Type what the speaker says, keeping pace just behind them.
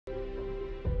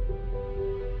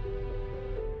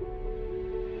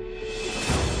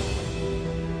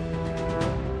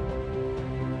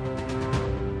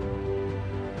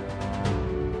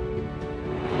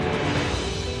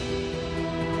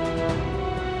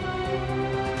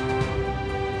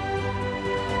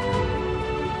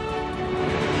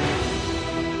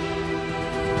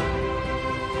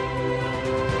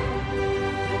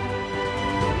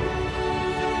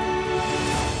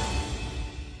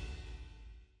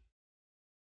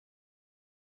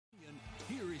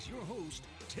is your host,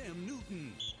 Tim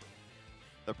Newton.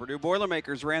 The Purdue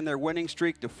Boilermakers ran their winning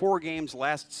streak to 4 games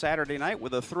last Saturday night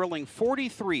with a thrilling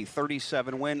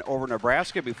 43-37 win over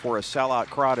Nebraska before a sellout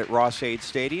crowd at Ross-Ade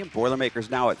Stadium.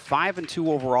 Boilermakers now at 5-2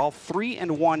 overall,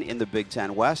 3-1 in the Big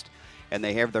Ten West. And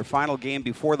they have their final game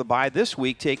before the bye this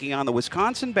week, taking on the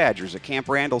Wisconsin Badgers at Camp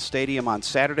Randall Stadium on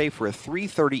Saturday for a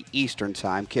 3:30 Eastern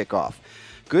Time kickoff.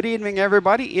 Good evening,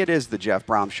 everybody. It is the Jeff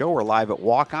Brohm Show. We're live at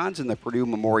Walk-Ons in the Purdue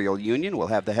Memorial Union. We'll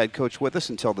have the head coach with us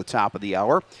until the top of the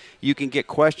hour. You can get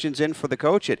questions in for the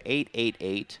coach at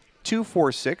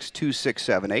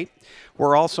 888-246-2678.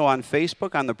 We're also on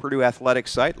Facebook on the Purdue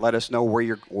Athletics site. Let us know where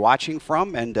you're watching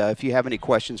from, and if you have any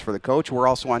questions for the coach. We're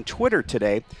also on Twitter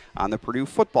today on the Purdue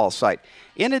football site.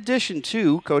 In addition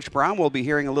to Coach Brown, we'll be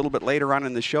hearing a little bit later on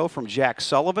in the show from Jack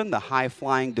Sullivan, the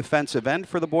high-flying defensive end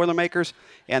for the Boilermakers,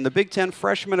 and the Big Ten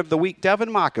Freshman of the Week, Devin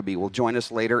Mockabee, will join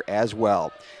us later as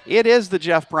well. It is the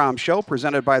Jeff Brohm Show,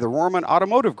 presented by the Rohrman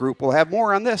Automotive Group. We'll have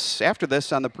more on this after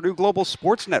this on the Purdue Global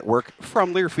Sports Network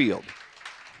from Learfield.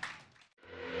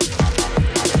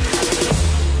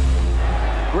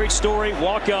 Great story,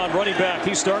 walk-on running back.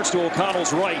 He starts to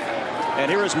O'Connell's right. And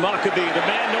here is Mockabee, the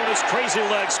man known as Crazy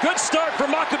Legs. Good start for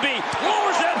Mockabee.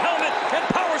 Lowers that helmet and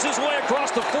powers his way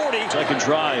across the 40. Second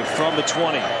drive from the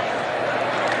 20.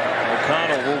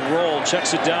 O'Connell will roll,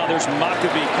 checks it down. There's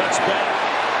Mockabee, cuts back.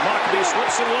 Mockabee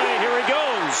slips away. Here he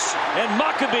goes. And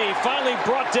Mockabee finally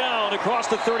brought down across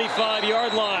the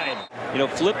 35-yard line. You know,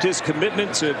 flipped his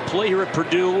commitment to play here at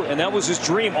Purdue, and that was his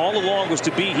dream all along, was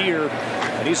to be here.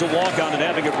 And he's a walk-on and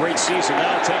having a great season.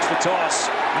 Now takes the toss.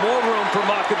 More room for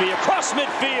Mockabee across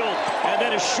midfield, and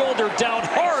then his shoulder down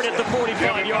hard at the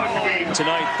 45-yard line.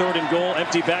 Tonight, 3rd and goal,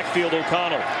 empty backfield.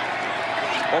 O'Connell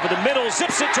over the middle,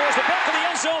 zips it towards the back of the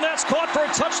end zone. That's caught for a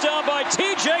touchdown by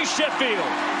T.J. Sheffield.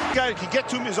 The guy that can get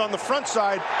to him is on the front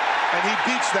side, and he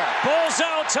beats that. Ball's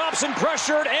out, Thompson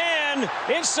pressured, and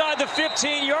inside the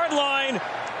 15-yard line.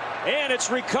 And it's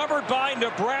recovered by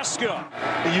Nebraska.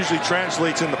 It usually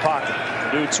translates in the pocket.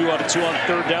 Purdue 2 out of 2 on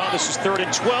 3rd down. This is 3rd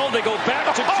and 12. They go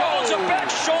back to Jones, a back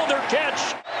shoulder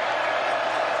catch.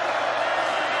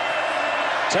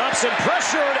 Thompson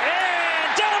pressured, and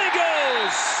down he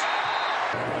goes.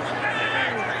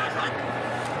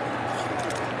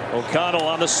 O'Connell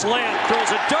on the slant,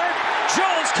 throws a dart.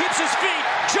 Jones keeps his feet.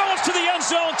 Jones to the end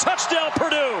zone. Touchdown,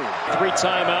 Purdue. 3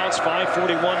 timeouts,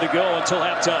 5:41 to go until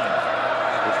halftime.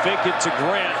 They fake it to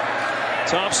Grant.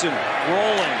 Thompson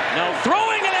rolling. Now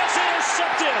throwing, and it's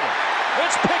intercepted.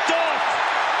 It's picked off.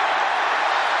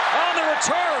 On the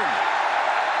return,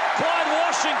 Clyde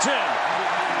Washington.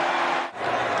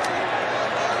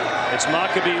 It's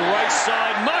Mockabee right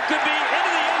side. Mockabee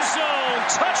into the end zone.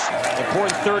 Touch.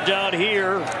 Important 3rd down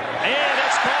here. And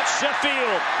it's caught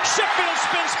Sheffield. Sheffield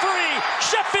spins free.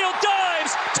 Sheffield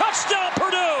dives. Touchdown,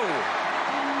 Purdue.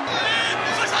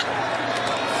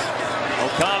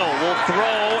 O'Connell will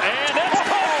throw, and that's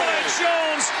caught by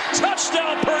Jones.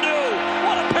 Touchdown, Purdue.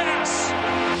 What a pass.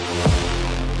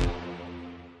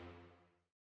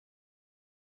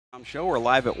 Show. We're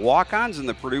live at Walk-Ons in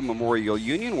the Purdue Memorial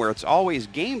Union, where it's always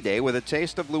game day with a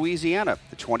taste of Louisiana.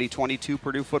 The 2022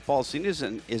 Purdue football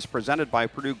season is presented by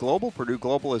Purdue Global. Purdue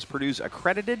Global is Purdue's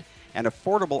accredited and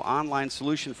affordable online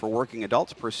solution for working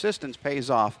adults. Persistence pays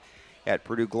off at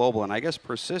Purdue Global, and I guess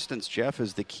persistence, Jeff,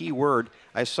 is the key word.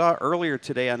 I saw earlier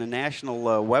today on a national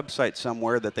website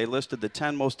somewhere that they listed the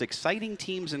 10 most exciting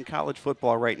teams in college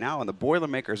football right now, and the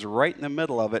Boilermakers are right in the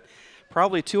middle of it.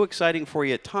 Probably too exciting for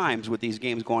you at times with these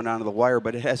games going down to the wire,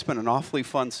 but it has been an awfully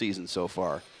fun season so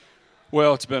far.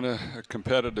 Well, it's been a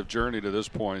competitive journey to this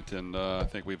point, and I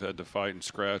think we've had to fight and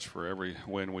scratch for every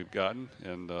win we've gotten,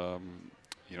 and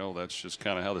you know, that's just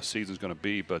kind of how the season's going to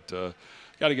be. But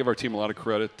got to give our team a lot of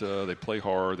credit. They play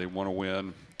hard. They want to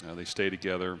win. They stay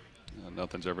together.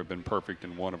 Nothing's ever been perfect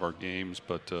in one of our games,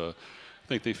 but I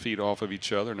think they feed off of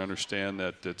each other and understand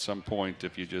that at some point,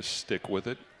 if you just stick with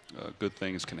it, good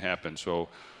things can happen. So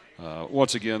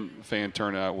once again, fan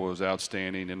turnout was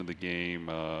outstanding into the game,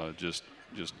 just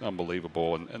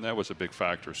unbelievable, and that was a big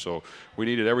factor. So we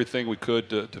needed everything we could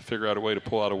to figure out a way to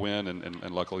pull out a win,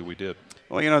 and luckily we did.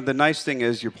 Well, you know, the nice thing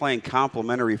is you're playing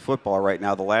complementary football right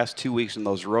now. The last 2 weeks in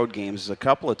those road games, a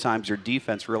couple of times your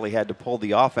defense really had to pull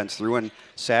the offense through, and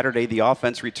Saturday the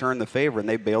offense returned the favor, and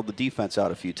they bailed the defense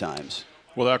out a few times.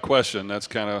 Without question, that's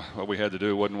kind of what we had to do.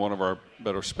 It wasn't one of our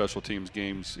better special teams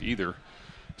games either.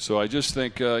 So I just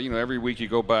think, you know, every week you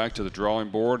go back to the drawing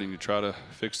board and you try to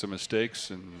fix the mistakes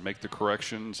and make the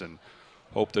corrections and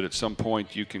hope that at some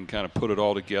point you can kind of put it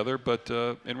all together. But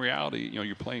in reality, you know,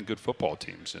 you're playing good football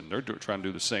teams, and they're trying to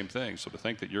do the same thing. So to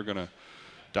think that you're going to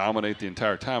dominate the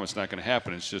entire time, it's not going to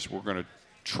happen. It's just we're going to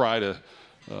try to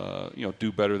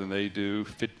do better than they do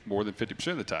more than 50%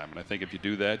 of the time. And I think if you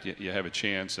do that, you have a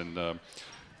chance. And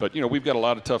but we've got a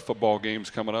lot of tough football games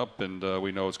coming up, and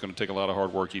we know it's going to take a lot of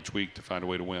hard work each week to find a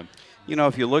way to win.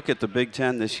 If you look at the Big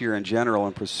Ten this year in general,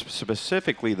 and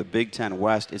specifically the Big Ten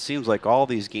West, it seems like all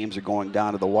these games are going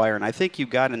down to the wire. And I think you've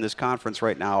got in this conference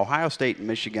right now, Ohio State and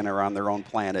Michigan are on their own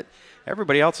planet.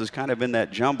 Everybody else is kind of in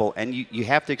that jumble, and you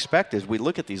have to expect, as we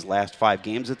look at these last 5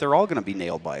 games, that they're all going to be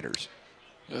nail-biters.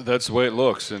 That's the way it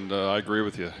looks, and I agree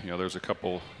with you. There's a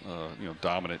couple,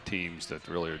 dominant teams that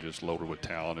really are just loaded with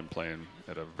talent and playing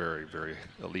at a very, very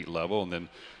elite level, and then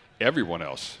everyone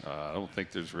else. I don't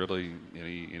think there's really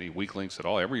any weak links at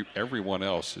all. Everyone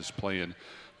else is playing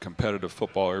competitive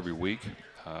football every week.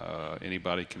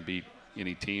 Anybody can beat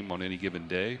any team on any given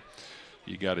day.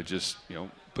 You got to just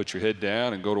put your head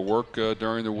down and go to work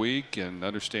during the week and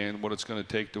understand what it's going to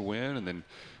take to win, and then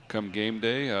come game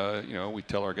day, we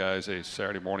tell our guys, hey,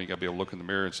 Saturday morning you got to be able to look in the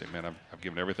mirror and say, man, I've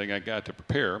given everything I got to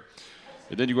prepare.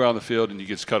 And then you go out on the field and you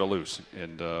just cut it loose.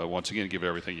 And once again, give it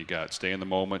everything you got. Stay in the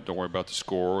moment. Don't worry about the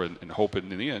score, and hope in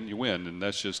the end you win. And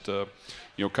that's just,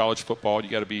 college football. You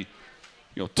got to be,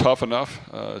 tough enough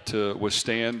to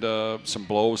withstand some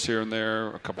blows here and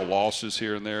there, a couple losses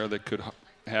here and there that could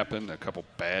happen, a couple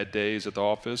bad days at the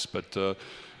office, but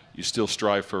you still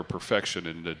strive for perfection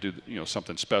and to do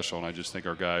something special, and I just think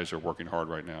our guys are working hard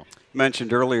right now.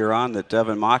 Mentioned earlier on that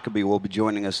Devin Mockabee will be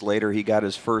joining us later. He got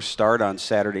his first start on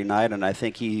Saturday night, and I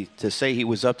think to say he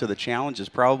was up to the challenge is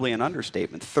probably an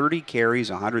understatement. 30 carries,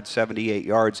 178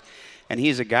 yards, and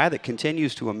he's a guy that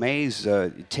continues to amaze,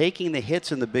 taking the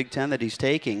hits in the Big Ten that he's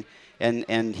taking,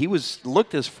 and he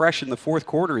looked as fresh in the fourth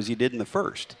quarter as he did in the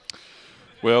first.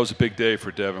 Well, it was a big day for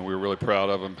Devin. We were really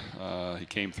proud of him. He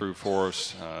came through for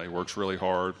us. He works really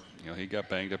hard. He got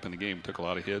banged up in the game, took a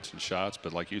lot of hits and shots,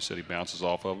 but like you said, he bounces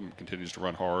off of them, continues to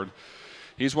run hard.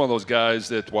 He's one of those guys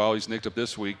that while he's nicked up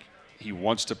this week, he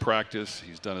wants to practice.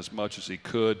 He's done as much as he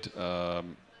could.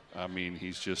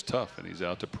 He's just tough, and he's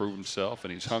out to prove himself,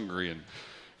 and he's hungry, and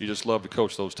you just love to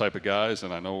coach those type of guys,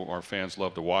 and I know our fans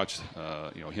love to watch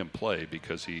him play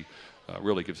because he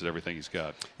really gives it everything he's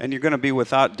got. And you're going to be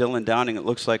without Dylan Downing, it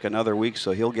looks like, another week,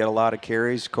 so he'll get a lot of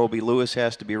carries. Kobe Lewis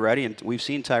has to be ready, and we've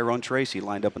seen Tyrone Tracy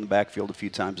lined up in the backfield a few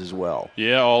times as well.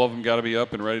 Yeah, all of them got to be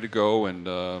up and ready to go, and,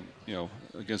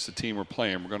 against the team we're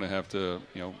playing, we're going to have to,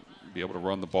 be able to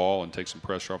run the ball and take some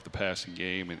pressure off the passing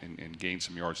game and gain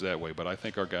some yards that way. But I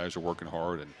think our guys are working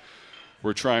hard, and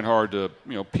we're trying hard to,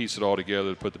 piece it all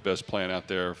together to put the best plan out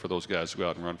there for those guys to go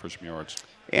out and run for some yards.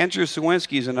 Andrew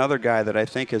Sawinski is another guy that I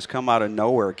think has come out of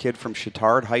nowhere, a kid from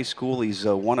Chittard High School. He's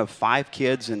one of 5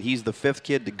 kids, and he's the 5th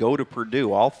kid to go to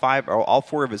Purdue. All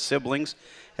 4 of his siblings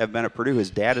have been at Purdue. His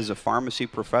dad is a pharmacy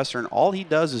professor, and all he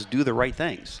does is do the right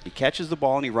things. He catches the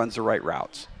ball, and he runs the right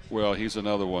routes. Well, he's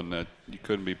another one that you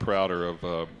couldn't be prouder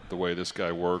of the way this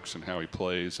guy works and how he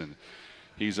plays, and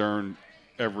he's earned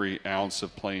every ounce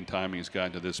of playing time he's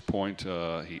gotten to this point.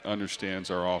 He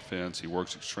understands our offense. He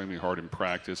works extremely hard in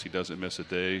practice. He doesn't miss a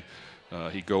day.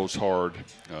 He goes hard,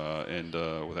 and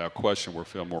without question, we're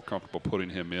feeling more comfortable putting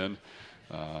him in.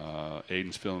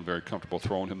 Aiden's feeling very comfortable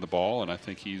throwing him the ball, and I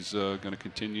think he's going to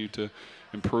continue to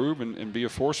improve and be a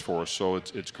force for us. So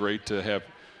it's great to have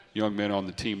young men on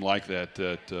the team like that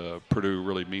Purdue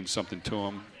really means something to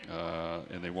them,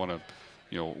 and they want to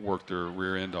work their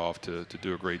rear end off to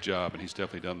do a great job, and he's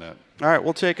definitely done that. All right,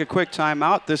 we'll take a quick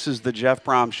timeout. This is the Jeff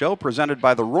Brohm Show, presented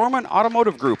by the Rohrman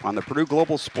Automotive Group on the Purdue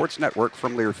Global Sports Network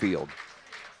from Learfield.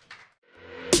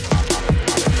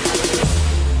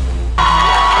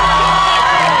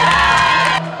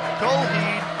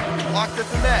 Colheed blocked at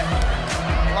the net.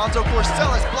 Alonzo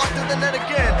Corsellis blocked at the net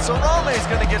again, so Raleigh's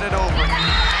going to get it over.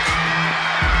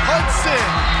 Hudson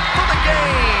for the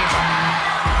game.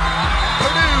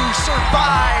 Purdue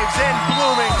survives in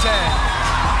Bloomington.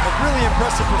 A really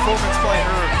impressive performance by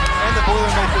her and the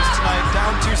Boilermakers tonight.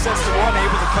 Down 2 sets to 1,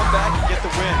 able to come back and get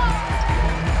the win.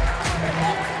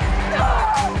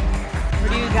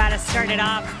 Purdue got to start it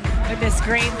off with this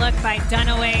great look by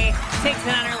Dunaway. Takes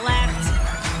it on her left.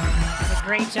 Does a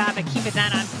great job of keeping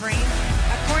that on frame.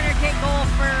 A corner kick goal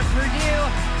for Purdue.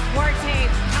 Duarte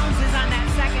pounces on that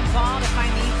second ball to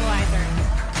find the equalizer.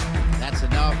 That's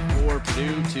enough for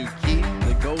Purdue to keep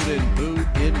the Golden Boot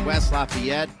in West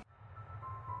Lafayette.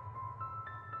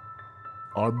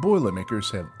 Our Boilermakers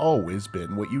have always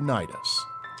been what unite us.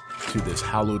 To this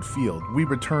hallowed field, we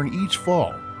return each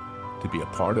fall to be a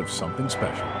part of something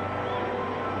special.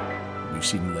 We've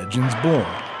seen legends born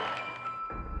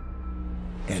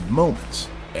and moments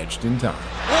etched in time.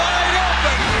 Wide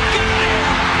open! Get it!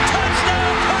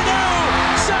 Touchdown Purdue!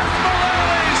 Seth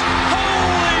Morales!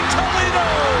 Holy Toledo!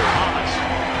 Thomas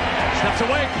steps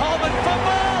away. Coleman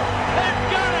fumble and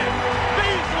got it.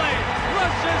 Beasley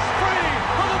rushes free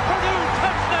for the Purdue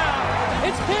touchdown.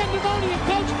 It's pandemonium,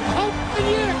 Coach. Open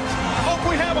year. Hope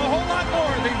we have a whole lot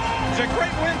more. It's a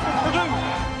great win for Purdue.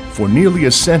 For nearly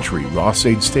a century,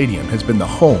 Ross-Ade Stadium has been the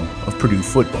home of Purdue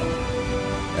football.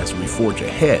 As we forge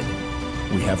ahead,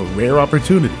 we have a rare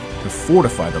opportunity to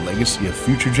fortify the legacy of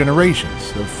future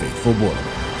generations of faithful Boilermakers.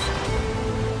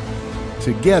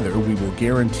 Together, we will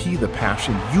guarantee the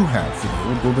passion you have for the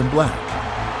old gold and black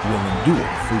will endure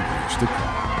for years to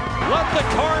come. Let the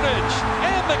carnage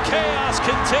and the chaos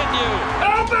continue.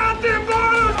 How about them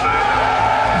Boilers?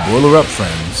 Boiler up,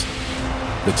 friends.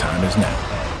 The time is now.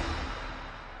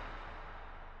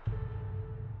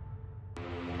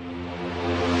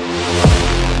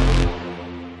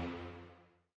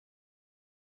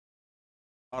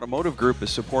 Automotive Group is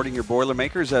supporting your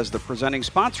Boilermakers as the presenting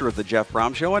sponsor of the Jeff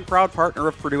Brohm Show and proud partner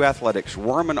of Purdue Athletics.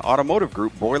 Rohrman Automotive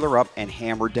Group, boiler up and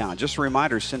hammer down. Just a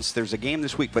reminder, since there's a game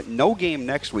this week, but no game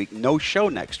next week, no show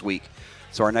next week.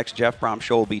 So our next Jeff Brohm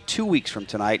Show will be 2 weeks from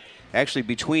tonight. Actually,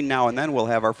 between now and then, we'll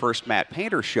have our first Matt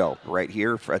Painter show right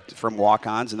here from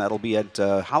Walk-Ons, and that'll be at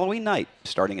Halloween night,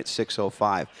 starting at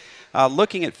 6:05.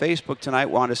 Looking at Facebook tonight,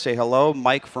 we want to say hello.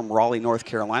 Mike from Raleigh, North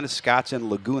Carolina. Scott's in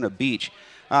Laguna Beach.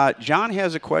 John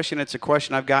has a question. It's a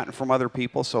question I've gotten from other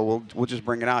people, so we'll just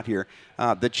bring it out here.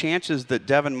 The chances that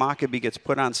Devin Mockabee gets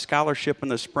put on scholarship in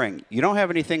the spring. You don't have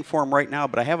anything for him right now,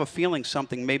 but I have a feeling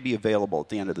something may be available at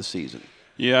the end of the season.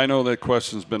 Yeah, I know that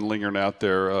question's been lingering out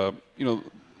there.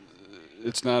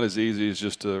 It's not as easy as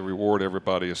just to reward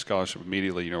everybody a scholarship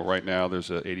immediately. Right now there's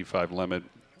an 85 limit.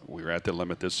 We were at the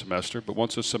limit this semester, but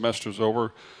once the semester's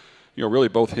over, really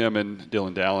both him and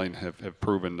Dylan Dowling have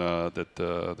proven that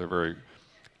they're very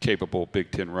capable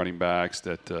Big Ten running backs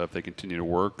that if they continue to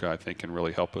work, I think can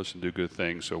really help us and do good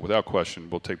things. So without question,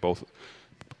 we'll take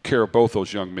care of both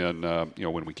those young men,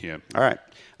 when we can. All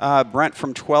right. Brent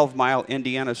from 12 Mile,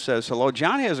 Indiana says, hello.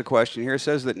 John has a question here. It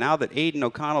says that now that Aiden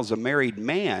O'Connell's a married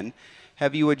man,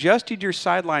 have you adjusted your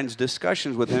sidelines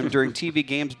discussions with him during TV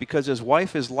games because his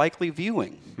wife is likely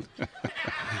viewing?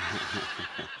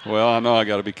 Well, I know I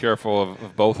got to be careful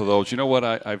of both of those. You know what?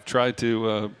 I've tried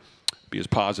to be as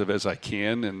positive as I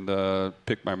can and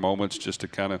pick my moments just to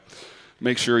kind of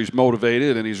make sure he's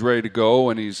motivated and he's ready to go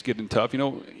and he's getting tough.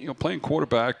 Playing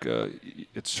quarterback,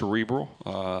 it's cerebral,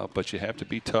 but you have to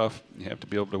be tough. You have to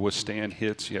be able to withstand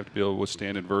hits. You have to be able to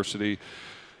withstand adversity.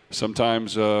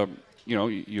 Sometimes,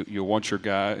 you want your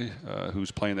guy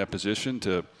who's playing that position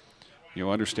to,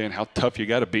 understand how tough you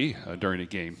got to be during a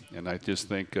game. And I just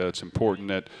think it's important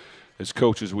that as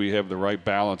coaches, we have the right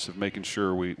balance of making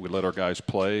sure we let our guys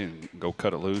play and go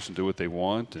cut it loose and do what they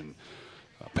want and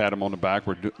pat them on the back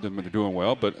when they're doing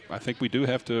well. But I think we do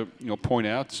have to, point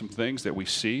out some things that we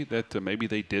see that maybe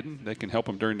they didn't that can help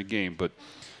them during the game. But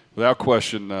without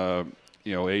question,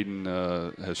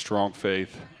 Aiden has strong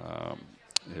faith.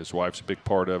 His wife's a big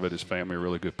part of it. His family are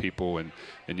really good people. And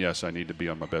yes, I need to be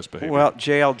on my best behavior. Well,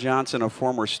 J.L. Johnson, a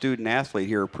former student athlete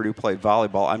here at Purdue, played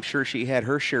volleyball. I'm sure she had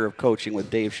her share of coaching with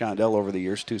Dave Shondell over the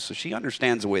years, too, so she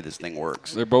understands the way this thing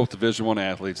works. They're both Division I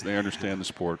athletes. They understand the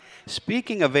sport.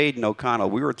 Speaking of Aiden O'Connell,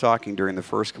 we were talking during the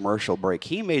first commercial break.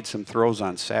 He made some throws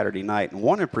on Saturday night, and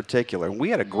one in particular, and we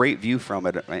had a great view from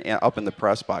it up in the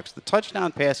press box. The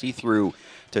touchdown pass he threw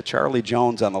to Charlie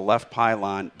Jones on the left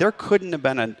pylon, there couldn't have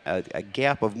been a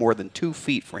gap of more than 2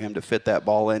 feet for him to fit that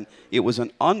ball in. It was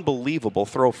an unbelievable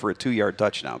throw for a 2-yard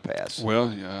touchdown pass.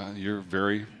 Well, you're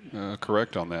very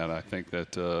correct on that. I think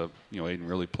that, Aiden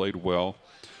really played well,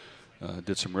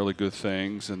 did some really good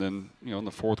things. And then, in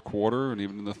the fourth quarter and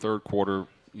even in the third quarter,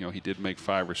 he did make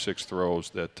 5 or 6 throws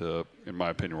that, in my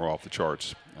opinion, were off the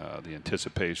charts. The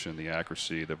anticipation, the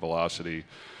accuracy, the velocity,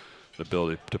 the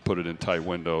ability to put it in tight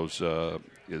windows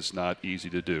is not easy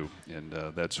to do, and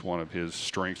that's one of his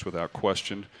strengths without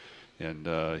question,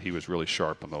 and he was really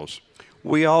sharp on those.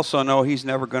 We also know he's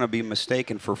never going to be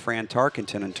mistaken for Fran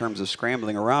Tarkenton in terms of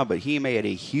scrambling around, but he made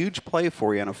a huge play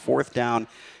for you on a 4th down.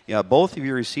 Both of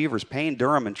your receivers, Payne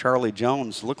Durham and Charlie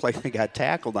Jones, looked like they got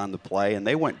tackled on the play, and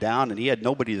they went down, and he had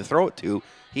nobody to throw it to.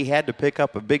 He had to pick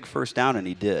up a big first down, and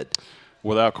he did.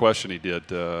 Without question, he did.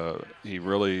 He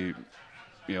really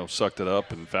sucked it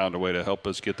up and found a way to help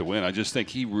us get the win. I just think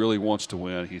he really wants to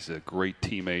win. He's a great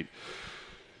teammate.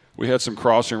 We had some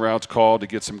crossing routes called to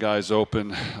get some guys open.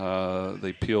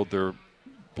 They peeled their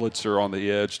blitzer on the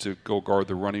edge to go guard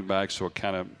the running back, so it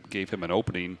kind of gave him an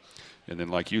opening. And then,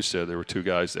 like you said, there were 2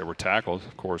 guys that were tackled.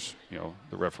 Of course,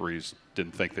 the referees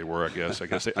didn't think they were, I guess. I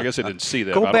guess they didn't see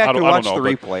that. Go back and watch the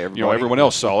replay, everybody. Everyone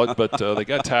else saw it, but they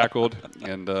got tackled,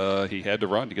 and he had to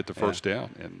run to get the first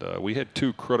down. And we had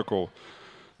 2 critical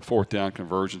fourth down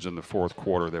conversions in the fourth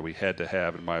quarter that we had to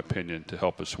have, in my opinion, to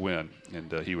help us win.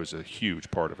 And he was a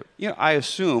huge part of it. You know, I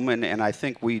assume, and I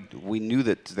think we knew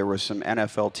that there were some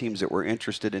NFL teams that were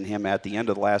interested in him at the end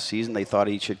of the last season. They thought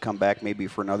he should come back maybe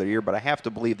for another year, but I have to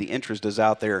believe the interest is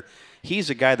out there. He's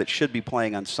a guy that should be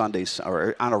playing on Sundays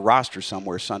or on a roster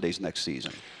somewhere Sundays next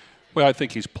season. Well, I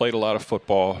think he's played a lot of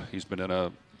football. He's been in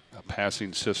a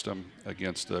passing system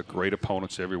against great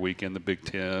opponents every week in the Big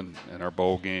Ten, in our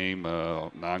bowl game,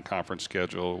 non-conference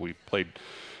schedule. We played,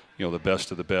 the best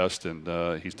of the best,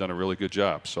 and he's done a really good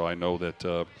job. So I know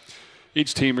that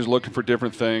each team is looking for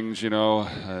different things, and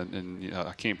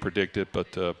I can't predict it, but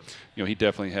he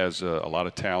definitely has a lot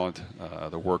of talent,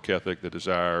 the work ethic, the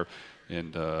desire,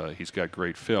 and he's got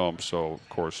great film. So of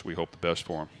course we hope the best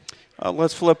for him.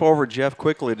 Let's flip over, Jeff,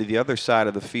 quickly to the other side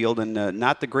of the field, and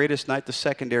not the greatest night the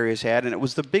secondary has had, and it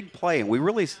was the big play, and we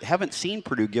really haven't seen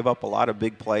Purdue give up a lot of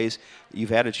big plays. You've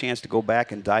had a chance to go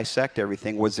back and dissect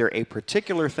everything. Was there a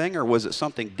particular thing, or was it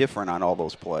something different on all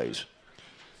those plays?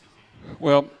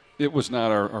 Well, it was not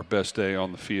our best day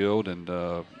on the field, and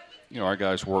our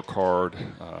guys work hard.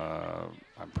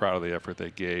 I'm proud of the effort they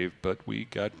gave, but we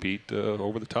got beat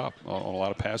over the top on a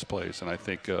lot of pass plays, and I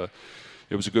think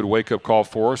it was a good wake-up call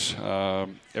for us.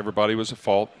 Everybody was at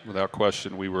fault, without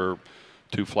question. We were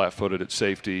too flat-footed at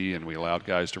safety, and we allowed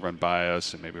guys to run by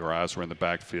us, and maybe our eyes were in the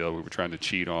backfield. We were trying to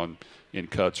cheat on in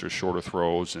cuts or shorter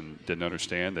throws and didn't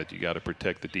understand that you got to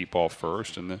protect the deep ball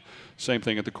first. And the same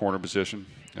thing at the corner position.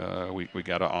 We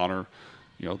got to honor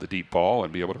the deep ball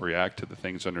and be able to react to the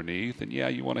things underneath. And, yeah,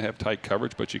 you want to have tight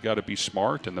coverage, but you got to be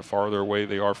smart, and the farther away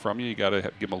they are from you, you got to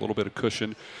give them a little bit of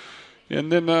cushion. And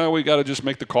then we got to just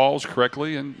make the calls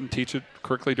correctly and teach it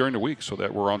correctly during the week so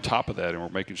that we're on top of that and we're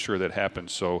making sure that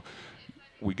happens. So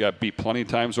we got beat plenty of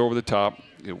times over the top.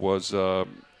 It was, not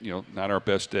our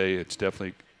best day. It's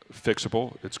definitely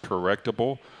fixable. It's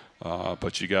correctable.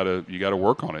 But you got to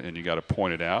work on it, and you got to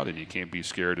point it out, and you can't be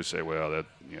scared to say, well, that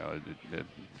it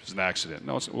was an accident.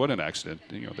 No, it wasn't an accident.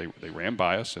 They ran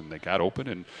by us and they got open,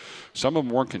 and some of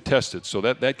them weren't contested, so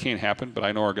that can't happen. But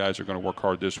I know our guys are going to work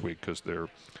hard this week because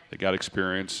they got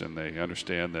experience and they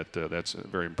understand that that's a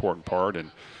very important part.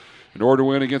 And in order to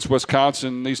win against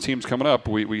Wisconsin, these teams coming up,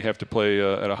 we have to play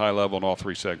at a high level in all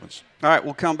three segments. All right,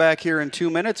 we'll come back here in 2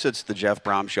 minutes. It's the Jeff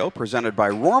Brohm Show, presented by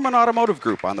Rohrman Automotive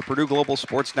Group on the Purdue Global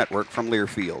Sports Network from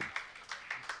Learfield.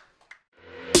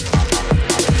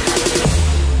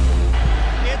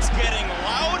 It's getting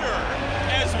louder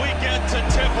as we get to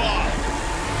tip-off.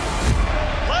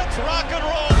 Let's rock and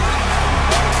roll.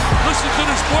 Listen to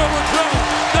this forward drill.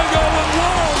 They're going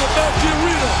wild about the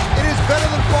arena. It is better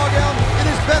than Fogel. It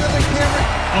is better than Cameron.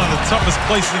 One of the toughest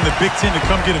places in the Big Ten to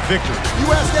come get a victory.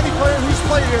 You ask any player who's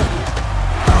played here.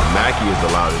 Mackey is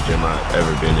the loudest gym I've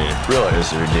ever been in. Really,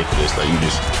 it's ridiculous. Like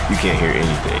you can't hear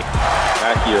anything.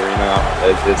 Mackey Arena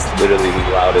is literally the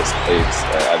loudest place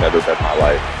I've ever been in my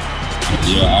life.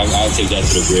 Yeah, I'll take that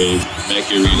to the grave.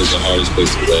 Mackey Arena is the hardest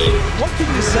place to play. What can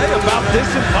you say about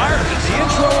this environment? The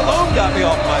intro alone got me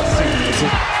off my seat.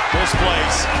 This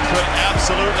place could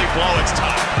absolutely blow its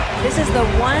top. This is the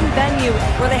one venue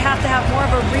where they have to have more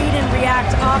of a read and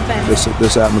react offense.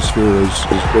 This atmosphere is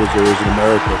as good as there is in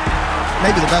America.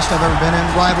 Maybe the best I've ever been in,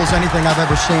 rivals anything I've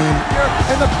ever seen.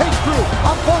 And the paint crew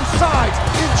on both sides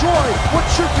enjoy what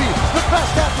should be the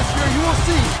best atmosphere you will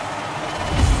see.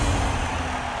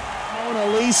 Mona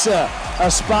Lisa, a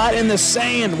spot in the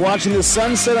sand, watching the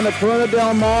sunset on the Corona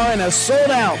Del Mar in a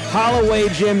sold-out Holloway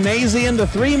Gymnasium, the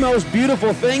three most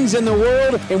beautiful things in the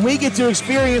world, and we get to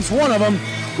experience one of them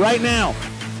right now.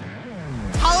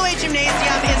 Holloway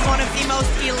Gymnasium is one of the most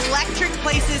electric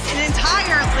places in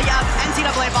entirely of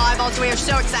NCAA volleyball, so we are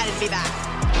so excited to be back.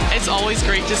 It's always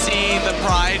great to see the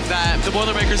pride that the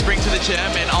Boilermakers bring to the gym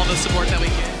and all the support that we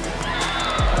get.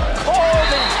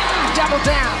 Double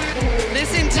down.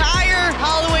 This entire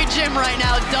Holloway gym right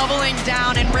now doubling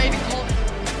down and raving cold.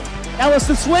 Ellis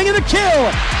the swing and the kill.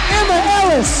 Emma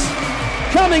Ellis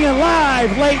coming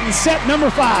alive late in set number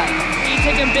 5. He's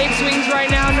taking big swings right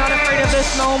now, not afraid of this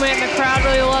moment, and the crowd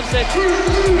really loves it.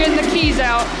 Getting the keys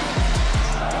out.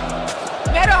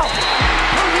 Middle.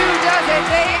 Purdue does it.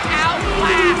 They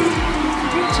outlast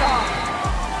Utah.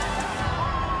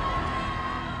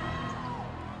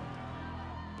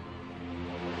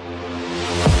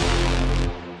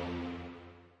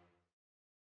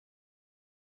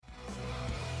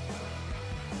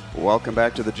 Welcome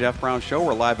back to the Jeff Brohm Show.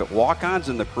 We're live at Walk-Ons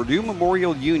in the Purdue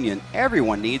Memorial Union.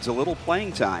 Everyone needs a little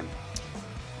playing time.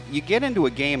 You get into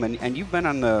a game, and you've been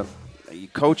on the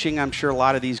coaching, I'm sure, a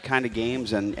lot of these kind of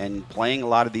games and playing a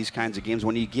lot of these kinds of games.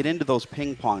 When you get into those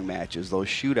ping pong matches, those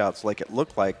shootouts like it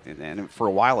looked like, and for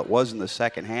a while it was in the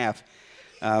second half,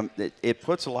 it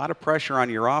puts a lot of pressure on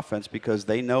your offense because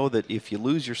they know that if you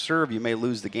lose your serve, you may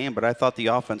lose the game. But I thought the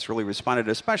offense really responded,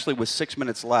 especially with 6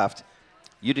 minutes left.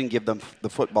 You didn't give them the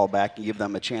football back and give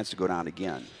them a chance to go down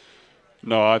again.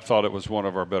 No, I thought it was one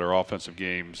of our better offensive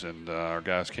games, and our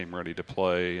guys came ready to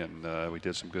play, and we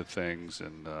did some good things,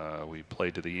 and we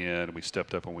played to the end. We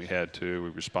stepped up when we had to. We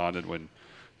responded when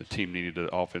the team needed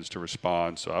the offense to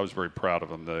respond. So I was very proud of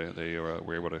them. They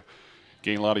were able to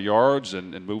gain a lot of yards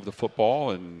and move the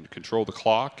football and control the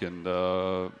clock and,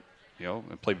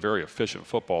 and play very efficient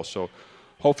football. So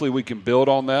hopefully we can build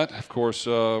on that. Of course,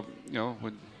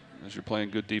 as you're playing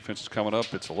good defenses coming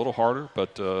up, it's a little harder,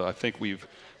 but I think we've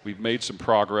made some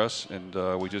progress,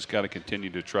 and we just got to continue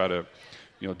to try to,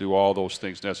 do all those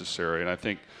things necessary. And I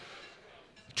think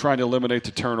trying to eliminate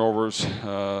the turnovers,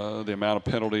 the amount of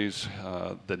penalties,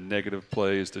 the negative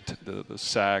plays, the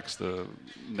sacks, the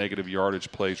negative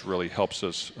yardage plays really helps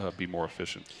us be more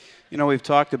efficient. We've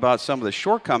talked about some of the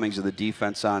shortcomings of the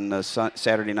defense on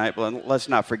Saturday night, but let's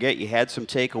not forget you had some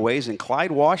takeaways, and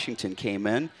Clyde Washington came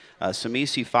in.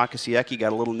 Samisi Fakasieki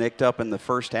got a little nicked up in the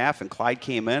first half, and Clyde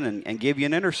came in and gave you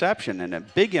an interception, and a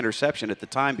big interception at the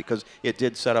time because it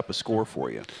did set up a score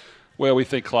for you. Well, we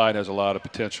think Clyde has a lot of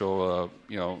potential.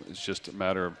 It's just a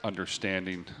matter of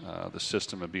understanding the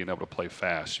system and being able to play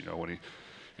fast. When he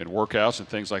in workouts and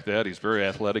things like that, he's very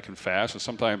athletic and fast, and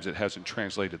sometimes it hasn't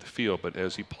translated to the field. But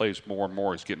as he plays more and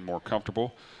more, he's getting more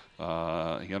comfortable.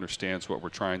 He understands what we're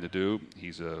trying to do.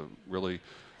 He's a really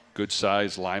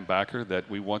good-sized linebacker that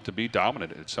we want to be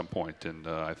dominant at some point, and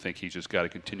I think he's just got to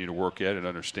continue to work at it and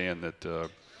understand that.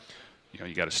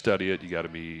 You got to study it. You got to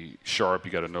be sharp.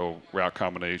 You got to know route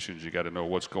combinations. You got to know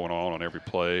what's going on every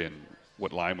play and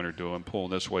what linemen are doing,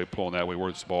 pulling this way, pulling that way,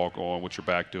 where's the ball going, what's your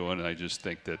back doing. And I just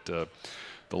think that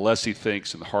the less he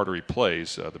thinks and the harder he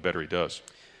plays, the better he does.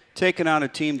 Taking on a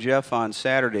team, Jeff, on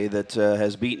Saturday that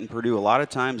has beaten Purdue a lot of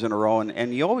times in a row,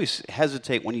 and you always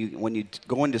hesitate when you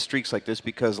go into streaks like this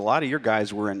because a lot of your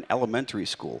guys were in elementary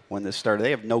school when this started.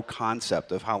 They have no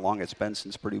concept of how long it's been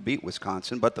since Purdue beat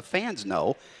Wisconsin, but the fans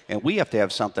know, and we have to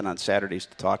have something on Saturdays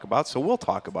to talk about, so we'll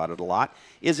talk about it a lot.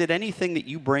 Is it anything that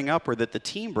you bring up or that the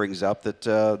team brings up that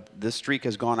this streak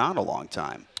has gone on a long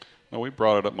time? Well, we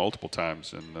brought it up multiple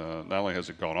times, and not only has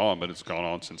it gone on, but it's gone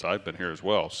on since I've been here as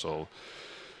well. So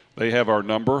they have our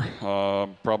number.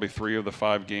 Probably 3 of the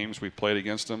 5 games we played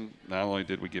against them, not only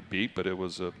did we get beat, but it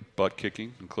was a butt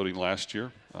kicking, including last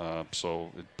year.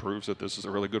 So it proves that this is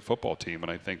a really good football team,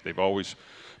 and I think they've always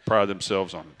prided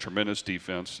themselves on tremendous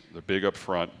defense. They're big up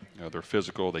front. They're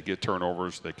physical. They get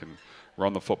turnovers. They can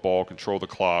run the football, control the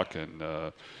clock, and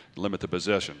limit the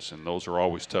possessions. And those are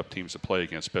always tough teams to play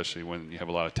against, especially when you have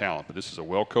a lot of talent. But this is a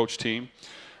well-coached team.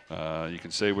 You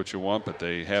can say what you want, but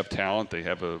they have talent. They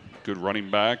have a good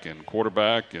running back and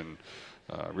quarterback and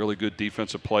really good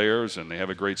defensive players, and they have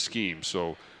a great scheme.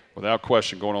 So without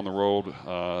question, going on the road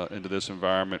into this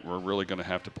environment, we're really going to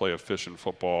have to play efficient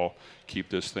football, keep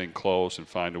this thing close, and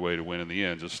find a way to win in the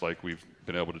end, just like we've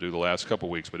been able to do the last couple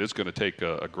of weeks. But it's going to take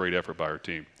a great effort by our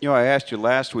team. I asked you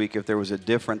last week if there was a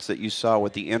difference that you saw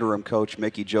with the interim coach,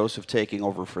 Mickey Joseph, taking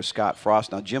over for Scott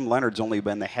Frost. Now, Jim Leonard's only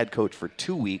been the head coach for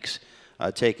 2 weeks.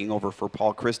 Taking over for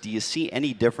Paul Chryst. Do you see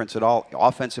any difference at all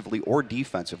offensively or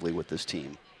defensively with this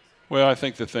team? Well, I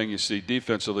think the thing you see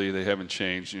defensively, they haven't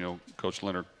changed. Coach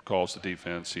Leonard calls the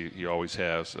defense. He always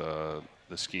has. The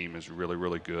scheme is really,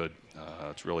 really good.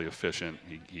 It's really efficient.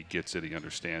 He gets it. He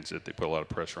understands it. They put a lot of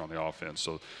pressure on the offense.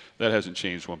 So that hasn't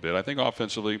changed one bit. I think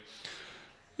offensively,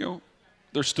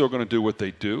 they're still going to do what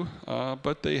they do,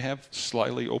 but they have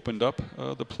slightly opened up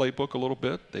the playbook a little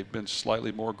bit. They've been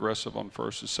slightly more aggressive on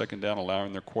first and second down,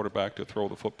 allowing their quarterback to throw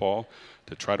the football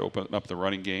to try to open up the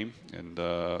running game. And,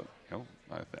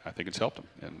 I think it's helped them.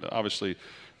 And obviously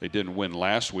they didn't win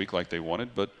last week like they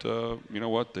wanted, but you know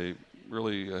what? They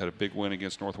really had a big win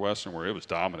against Northwestern where it was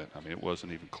dominant. I mean, it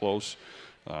wasn't even close.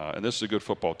 And this is a good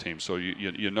football team. So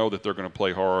you know that they're going to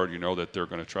play hard. You know that they're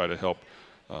going to try to help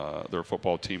their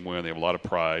football team win. They have a lot of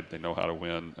pride. They know how to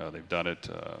win. They've done it.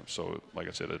 So, like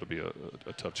I said, it'll be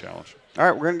a tough challenge. All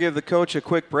right, we're going to give the coach a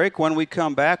quick break. When we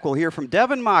come back, we'll hear from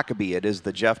Devin Mockabee. It is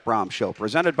the Jeff Brohm Show,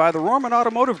 presented by the Rohrman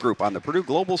Automotive Group on the Purdue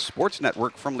Global Sports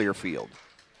Network from Learfield.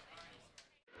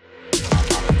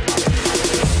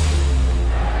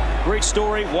 Great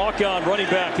story. Walk-on running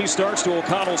back. He starts to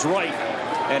O'Connell's right.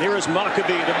 And here is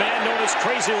Mockabee, the man known as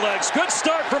Crazy Legs. Good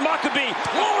start for Mockabee.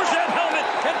 Lowers that helmet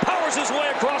and powers his way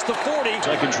across the 40.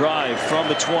 Second drive from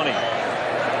the 20.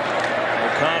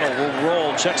 O'Connell will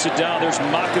roll, checks it down. There's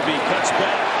Mockabee, cuts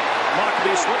back.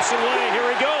 Maccabee slips away. Here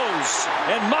he goes.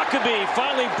 And Maccabee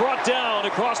finally brought down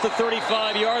across the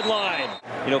 35-yard line.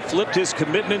 You know, flipped his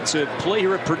commitment to play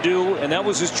here at Purdue, and that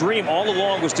was his dream all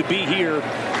along, was to be here.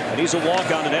 And he's a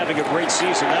walk-on and having a great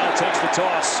season. Now takes the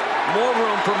toss. More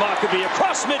room for Maccabee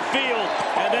across midfield,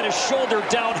 and then his shoulder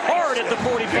down hard at the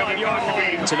 45-yard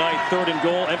line. Tonight, 3rd and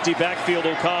goal, empty backfield.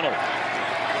 O'Connell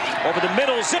over the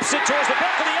middle, zips it towards the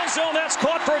back of the end zone. That's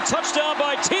caught for a touchdown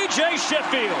by T.J.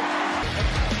 Sheffield.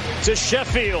 To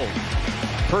Sheffield.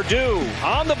 Purdue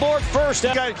on the board first.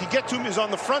 The guy can get to him is on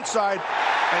the front side,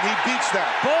 and he beats that.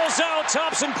 Ball's out,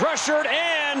 Thompson pressured,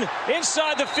 and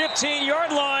inside the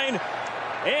 15-yard line.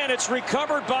 And it's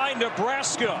recovered by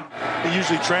Nebraska. It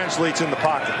usually translates in the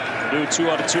pocket. Purdue 2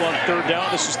 out of 2 on 3rd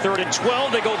down. This is 3rd and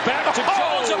 12. They go back to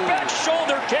Jones, a back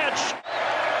shoulder catch.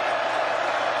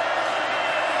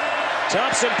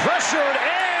 Thompson pressured,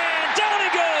 and down he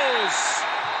goes.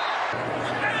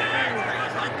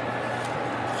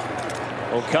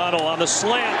 O'Connell on the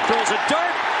slant, throws a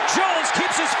dart. Jones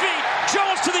keeps his feet.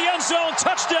 Jones to the end zone.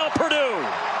 Touchdown, Purdue.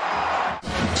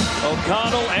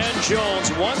 O'Connell and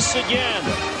Jones once again.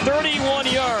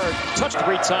 31-yard. Touch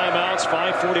 3 timeouts.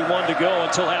 5:41 to go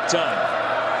until halftime.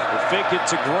 They fake it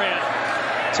to Grant.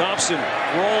 Thompson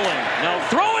rolling. Now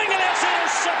throwing, and it's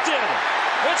intercepted.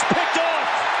 It's picked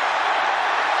off.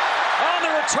 On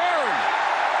the return,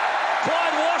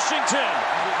 Clyde Washington.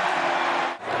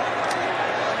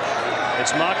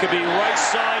 It's Maccabee right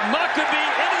side. Maccabee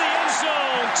into the end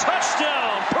zone.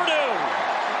 Touchdown, Purdue.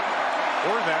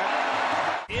 Or that.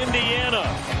 Indiana.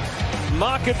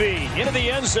 Maccabee into the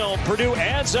end zone. Purdue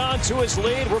adds on to his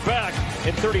lead. We're back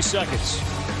in 30 seconds.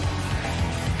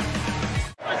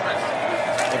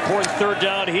 Important 3rd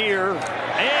down here.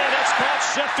 And that's caught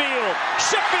Sheffield.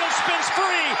 Sheffield spins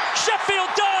free. Sheffield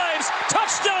dives.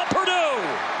 Touchdown, Purdue.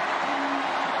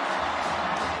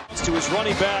 It's to his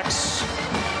running backs.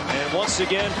 And once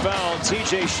again found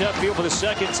T.J. Sheffield for the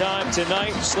 2nd time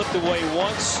tonight. Slipped away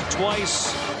once,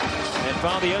 twice, and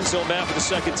found the end zone man for the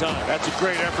 2nd time. That's a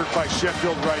great effort by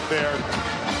Sheffield right there.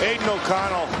 Aiden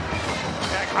O'Connell,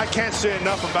 I can't say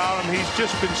enough about him. He's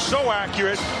just been so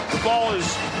accurate. The ball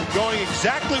is going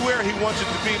exactly where he wants it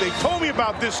to be. They told me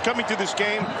about this coming to this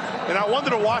game, and I wanted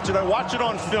to watch it. I watched it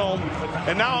on film,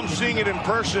 and now I'm seeing it in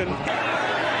person.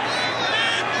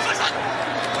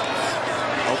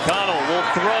 O'Connell will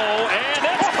throw, and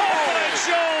that's caught by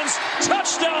Jones.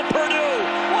 Touchdown, Purdue.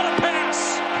 What a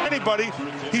pass. Anybody,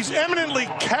 he's eminently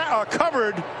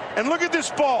covered, and look at this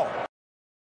ball.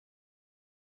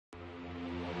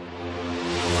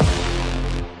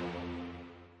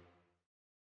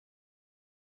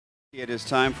 It is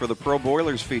time for the Pro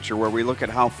Boilers feature, where we look at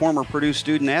how former Purdue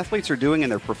student athletes are doing in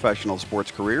their professional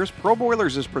sports careers. Pro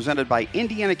Boilers is presented by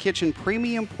Indiana Kitchen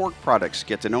Premium Pork Products.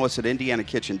 Get to know us at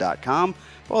indianakitchen.com.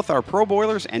 Both our Pro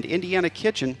Boilers and Indiana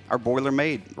Kitchen are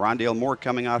boiler-made. Rondale Moore,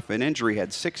 coming off an injury,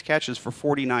 had 6 catches for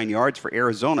 49 yards for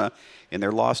Arizona in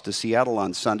their loss to Seattle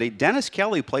on Sunday. Dennis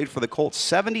Kelly played for the Colts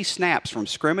 70 snaps from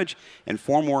scrimmage and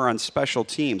 4 more on special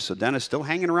teams. So Dennis still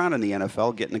hanging around in the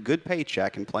NFL, getting a good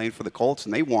paycheck and playing for the Colts,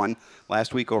 and they won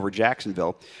last week over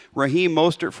Jacksonville. Raheem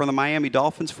Mostert for the Miami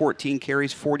Dolphins, 14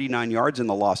 carries, 49 yards in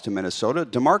the loss to Minnesota.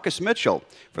 DeMarcus Mitchell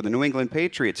for the New England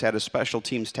Patriots had a special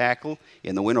teams tackle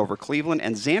in the win over Cleveland.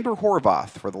 And Xander Horvath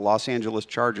for the Los Angeles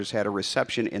Chargers had a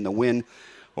reception in the win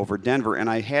over Denver. And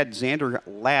I had Xander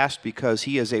last because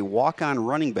he is a walk-on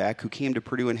running back who came to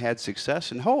Purdue and had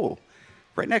success. And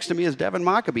right next to me is Devin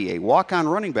Maccabee, a walk-on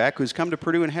running back who's come to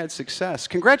Purdue and had success.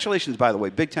 Congratulations, by the way,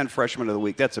 Big Ten Freshman of the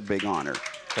Week. That's a big honor.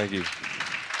 Thank you.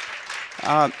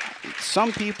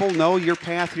 Some people know your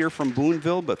path here from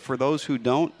Boonville, but for those who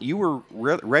don't, you were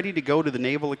ready to go to the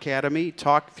Naval Academy.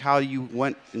 Talk how you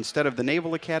went, instead of the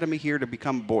Naval Academy, here to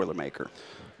become a Boilermaker.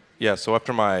 Yeah, so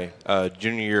after my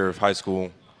junior year of high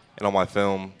school and on my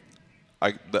film,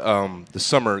 the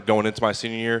summer going into my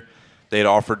senior year, they had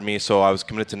offered me, so I was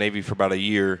committed to Navy for about a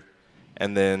year.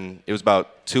 And then it was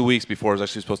about 2 weeks before I was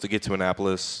actually supposed to get to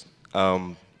Annapolis.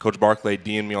 Coach Barclay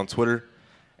DM'd me on Twitter,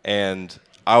 and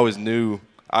I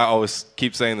always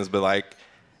keep saying this, but like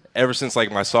ever since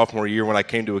like my sophomore year when I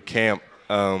came to a camp,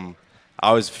 I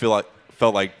always felt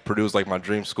like Purdue was like my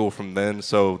dream school from then.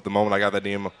 So the moment I got that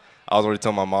DM, I was already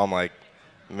telling my mom, like,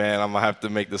 man, I'm going to have to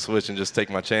make the switch and just take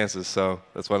my chances. So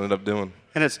that's what I ended up doing.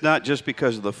 And it's not just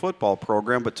because of the football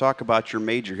program, but talk about your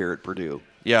major here at Purdue.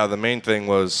 Yeah, the main thing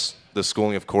was the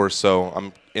schooling, of course. So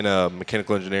I'm in a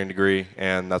mechanical engineering degree,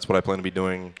 and that's what I plan to be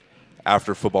doing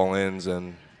after football ends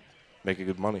and making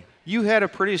good money. You had a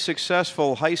pretty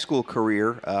successful high school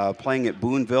career playing at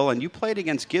Boonville, and you played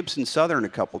against Gibson Southern a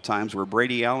couple times where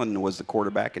Brady Allen was the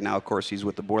quarterback, and now, of course, he's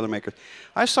with the Boilermakers.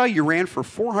 I saw you ran for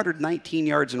 419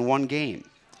 yards in one game.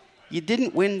 You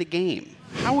didn't win the game.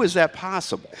 How is that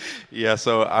possible? Yeah,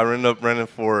 so I ended up running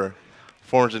for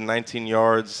 419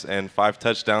 yards and 5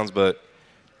 touchdowns, but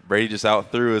Brady just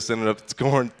outthrew us, ended up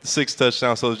scoring 6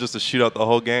 touchdowns, so it was just a shootout the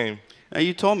whole game. Now,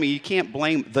 you told me you can't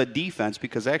blame the defense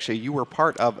because actually you were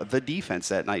part of the defense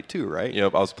that night too, right?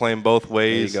 Yep, I was playing both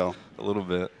ways. There you go. A little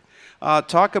bit.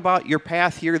 Talk about your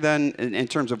path here then in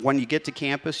terms of when you get to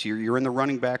campus. You're in the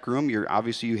running back room.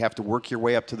 Obviously you have to work your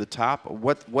way up to the top.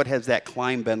 What has that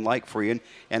climb been like for you,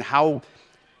 and how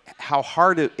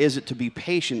hard is it to be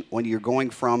patient when you're going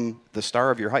from the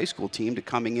star of your high school team to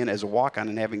coming in as a walk-on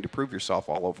and having to prove yourself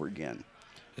all over again?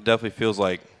 It definitely feels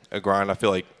like a grind. I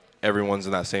feel like everyone's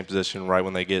in that same position right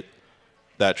when they get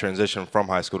that transition from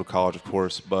high school to college, of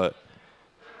course, but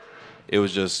it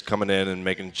was just coming in and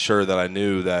making sure that I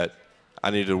knew that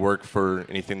I needed to work for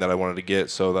anything that I wanted to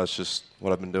get, so that's just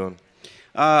what I've been doing.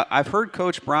 I've heard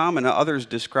Coach Brohm and others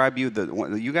describe you,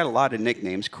 you got a lot of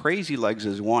nicknames. Crazy Legs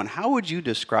is one. How would you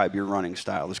describe your running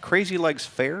style? Is Crazy Legs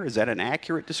fair? Is that an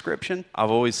accurate description?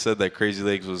 I've always said that Crazy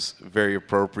Legs was very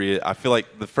appropriate. I feel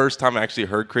like the first time I actually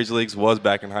heard Crazy Legs was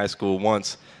back in high school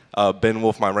once. Ben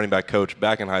Wolf, my running back coach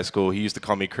back in high school, he used to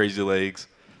call me Crazy Legs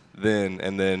then,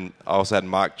 and then I also had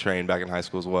mock train back in high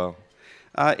school as well.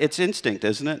 It's instinct,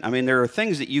 isn't it? I mean, there are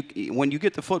things that when you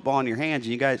get the football in your hands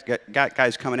and you guys got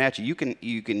guys coming at you,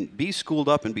 you can be schooled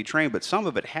up and be trained, but some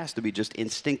of it has to be just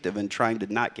instinctive and trying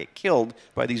to not get killed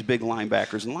by these big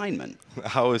linebackers and linemen.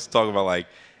 I always talk about, like,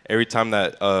 every time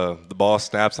that the ball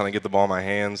snaps and I get the ball in my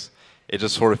hands, it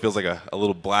just sort of feels like a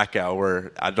little blackout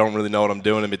where I don't really know what I'm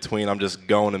doing in between. I'm just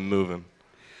going and moving.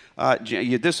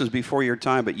 This was before your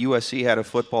time, but USC had a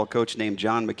football coach named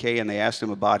John McKay, and they asked him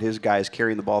about his guys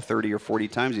carrying the ball 30 or 40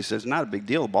 times. He says, not a big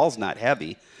deal. The ball's not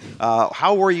heavy.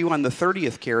 How were you on the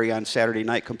 30th carry on Saturday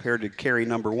night compared to carry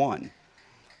number 1?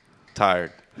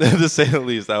 Tired, to say the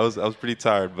least. I was pretty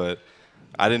tired, but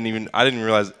I didn't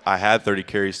realize I had 30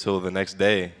 carries till the next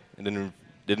day. It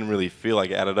didn't really feel like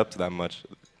it added up to that much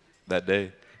that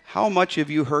day. How much have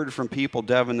you heard from people,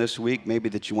 Devin, this week, maybe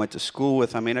that you went to school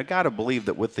with? I mean, I got to believe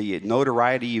that with the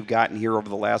notoriety you've gotten here over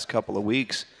the last couple of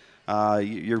weeks,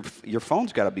 your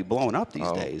phone's got to be blowing up these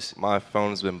days. My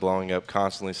phone's been blowing up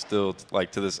constantly still.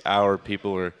 Like, to this hour,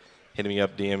 people are hitting me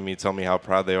up, DMing me, telling me how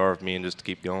proud they are of me and just to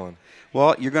keep going.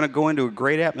 Well, you're going to go into a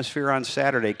great atmosphere on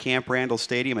Saturday, Camp Randall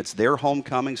Stadium. It's their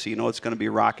homecoming, so you know it's going to be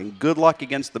rocking. Good luck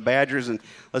against the Badgers, and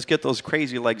let's get those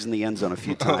Crazy Legs in the end zone a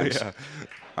few times. Yeah.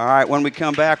 All right, when we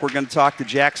come back, we're going to talk to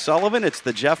Jack Sullivan. It's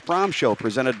the Jeff Brohm Show,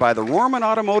 presented by the Rohrman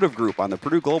Automotive Group on the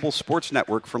Purdue Global Sports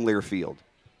Network from Learfield.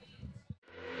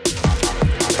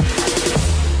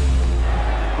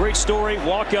 Great story,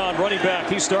 walk-on running back.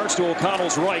 He starts to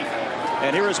O'Connell's right.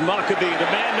 And here is Maccabee,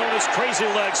 the man known as Crazy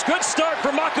Legs. Good start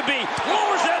for Maccabee.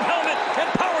 Lowers that helmet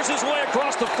and powers his way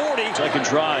across the 40. Second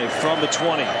drive from the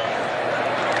 20.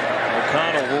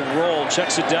 O'Connell will roll,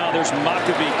 checks it down. There's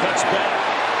Maccabee, cuts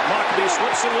back. Maccabee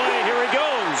slips away. Here he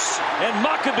goes. And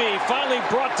Maccabee finally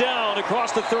brought down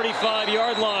across the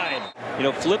 35-yard line. You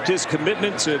know, flipped his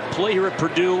commitment to play here at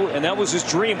Purdue, and that was his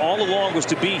dream all along, was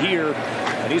to be here.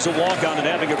 And he's a walk-on and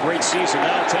having a great season.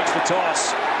 Now takes the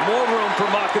toss. More room for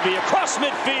Maccabee across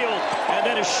midfield, and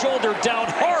then his shoulder down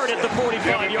hard at the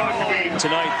 45-yard line.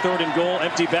 Tonight, 3rd and goal,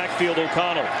 empty backfield.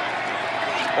 O'Connell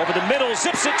over the middle,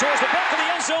 zips it towards the back of the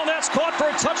end zone. That's caught for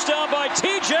a touchdown by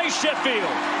T.J.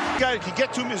 Sheffield. The guy that can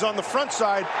get to him is on the front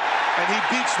side, and he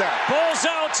beats that. Ball's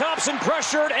out, Thompson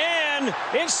pressured, and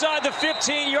inside the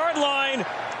 15-yard line,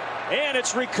 and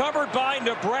it's recovered by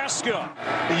Nebraska.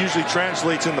 It usually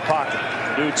translates in the pocket.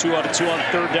 Purdue 2 out of 2 on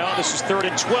 3rd down. This is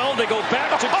 3rd and 12. They go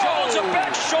back to Jones, a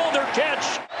back shoulder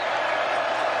catch.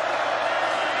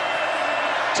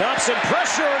 Thompson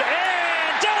pressured,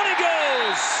 and down he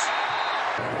goes.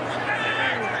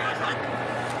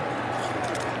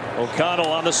 O'Connell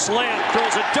on the slant,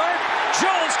 throws a dart.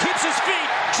 Jones keeps his feet.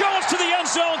 Jones to the end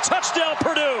zone. Touchdown,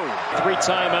 Purdue. 3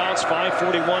 timeouts,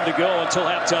 5:41 to go until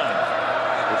halftime.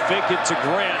 They fake it to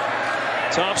Grant.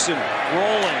 Thompson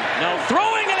rolling, now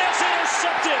throwing, and it's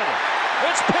intercepted.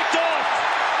 It's picked off.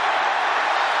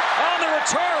 On the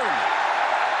return,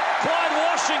 Clyde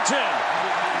Washington.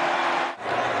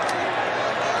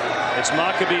 It's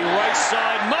Maccabee right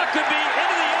side. Maccabee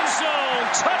into the end zone.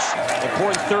 Touch.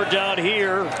 Important 3rd down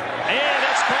here. And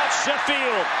that's caught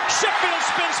Sheffield. Sheffield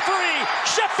spins free.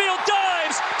 Sheffield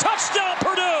dives. Touchdown,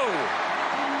 Purdue.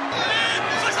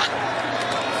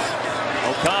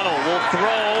 O'Connell will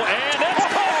throw. And that's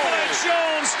caught by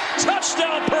Jones.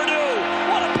 Touchdown, Purdue.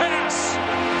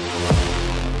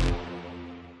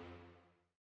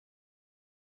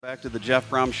 Back to the Jeff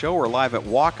Brohm Show. We're live at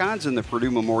Walk-Ons in the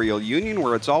Purdue Memorial Union,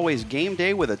 where it's always game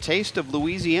day with a taste of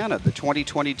Louisiana. The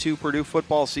 2022 Purdue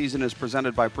football season is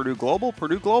presented by Purdue Global.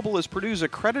 Purdue Global is Purdue's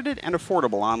accredited and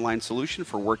affordable online solution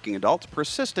for working adults.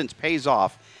 Persistence pays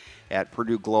off at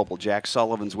Purdue Global. Jack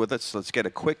Sullivan's with us. Let's get a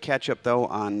quick catch-up, though,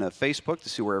 on Facebook to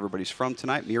see where everybody's from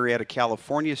tonight. Murrieta,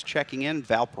 California is checking in.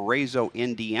 Valparaiso,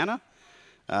 Indiana.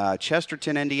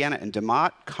 Chesterton, Indiana, and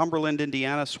DeMott. Cumberland,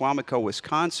 Indiana. Swamico,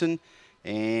 Wisconsin.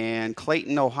 And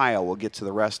Clayton, Ohio. We'll get to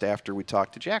the rest after we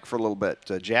talk to Jack for a little bit.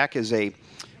 Jack is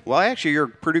actually, you're a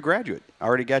Purdue graduate.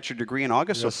 Already got your degree in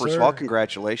August, yes, so first of all,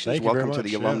 congratulations. Thank you Welcome very to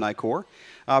much. the Alumni Corps.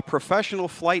 Professional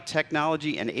flight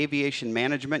technology and aviation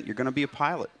management. You're going to be a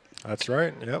pilot. That's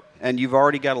right, yep. And you've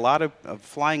already got a lot of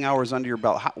flying hours under your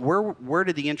belt. Where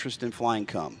did the interest in flying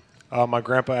come? My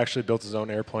grandpa actually built his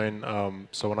own airplane,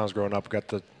 so when I was growing up, I got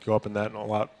to go up in that a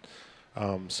lot.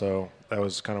 So that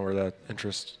was kind of where that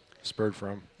interest spurred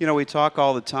from. You know, we talk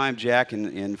all the time, Jack,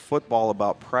 in football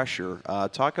about pressure.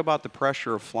 Talk about the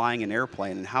pressure of flying an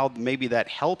airplane and how maybe that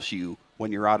helps you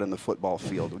when you're out in the football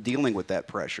field, dealing with that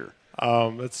pressure.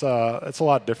 It's a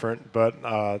lot different, but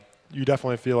you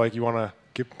definitely feel like you want to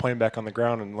get the plane back on the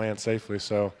ground and land safely.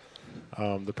 So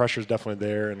the pressure is definitely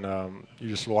there, and you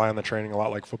just rely on the training a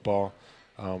lot like football.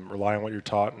 Rely on what you're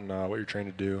taught and what you're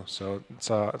trained to do. So it's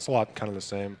a lot kind of the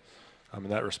same. In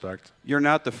that respect. You're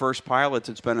not the first pilot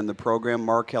that's been in the program.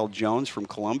 Markel Jones from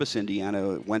Columbus,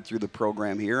 Indiana, went through the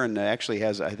program here and actually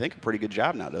has, I think, a pretty good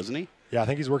job now, doesn't he? Yeah, I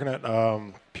think he's working at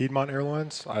Piedmont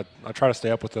Airlines. I try to stay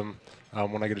up with him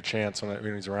when I get a chance,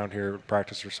 when he's around here,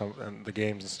 practice or and the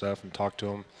games and stuff, and talk to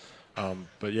him.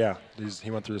 But yeah,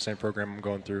 he went through the same program I'm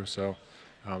going through, so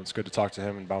it's good to talk to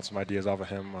him and bounce some ideas off of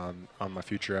him on my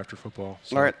future after football.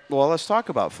 So. All right, well, let's talk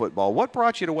about football. What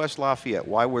brought you to West Lafayette?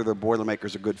 Why were the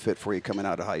Boilermakers a good fit for you coming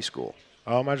out of high school?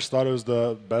 I just thought it was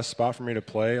the best spot for me to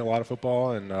play a lot of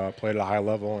football and play at a high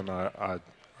level, and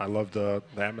I loved the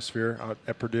atmosphere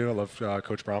at Purdue. I loved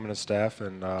Coach Brohm and his staff,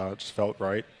 and it just felt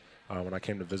right when I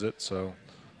came to visit. So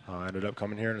I ended up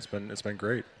coming here, and it's been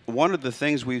great. One of the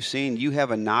things we've seen, you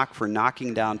have a knock for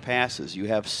knocking down passes. You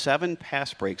have 7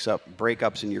 pass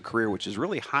breakups in your career, which is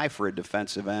really high for a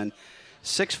defensive end.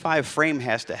 6'5" frame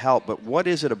has to help, but what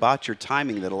is it about your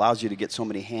timing that allows you to get so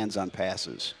many hands on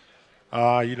passes?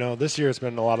 This year it's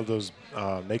been a lot of those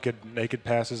naked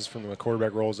passes from the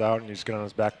quarterback rolls out, and you just get on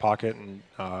his back pocket, and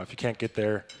if you can't get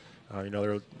there,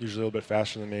 they're usually a little bit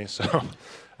faster than me, so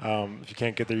if you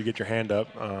can't get there, you get your hand up.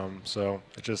 So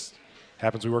it just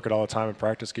happens. We work it all the time in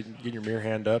practice, getting your mirror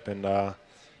hand up, and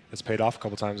it's paid off a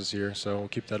couple times this year, so we'll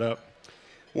keep that up.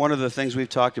 One of the things we've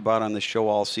talked about on the show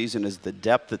all season is the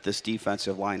depth that this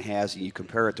defensive line has, and you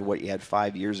compare it to what you had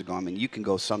 5 years ago. I mean, you can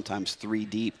go sometimes 3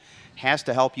 deep. Has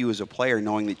to help you as a player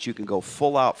knowing that you can go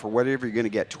full out for whatever you're going to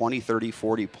get, 20, 30,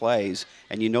 40 plays,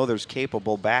 and you know there's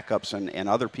capable backups and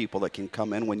other people that can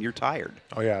come in when you're tired.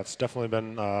 Oh, yeah, it's definitely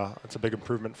been it's a big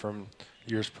improvement from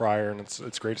years prior, and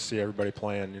it's great to see everybody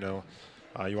playing.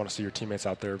 You want to see your teammates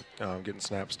out there getting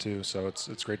snaps too, so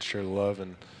it's great to share the love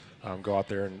and go out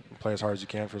there and play as hard as you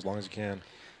can for as long as you can.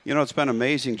 You know, it's been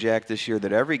amazing, Jack, this year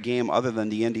that every game other than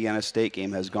the Indiana State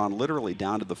game has gone literally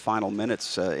down to the final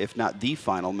minutes, if not the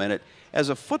final minute. As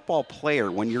a football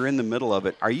player, when you're in the middle of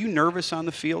it, are you nervous on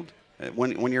the field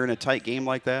when you're in a tight game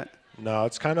like that? No,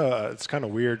 it's kind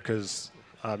of weird because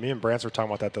me and Brance were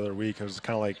talking about that the other week. It was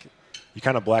kind of like you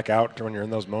kind of black out when you're in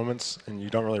those moments and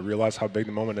you don't really realize how big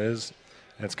the moment is.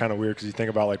 And it's kind of weird because you think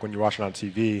about like when you're watching on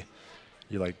TV,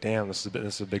 you're like, damn, this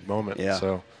is a big moment. Yeah.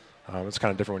 So it's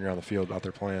kind of different when you're on the field out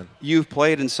there playing. You've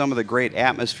played in some of the great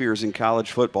atmospheres in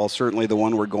college football, certainly the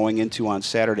one we're going into on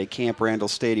Saturday, Camp Randall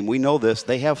Stadium. We know this.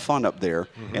 They have fun up there,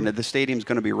 and the stadium's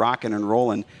going to be rocking and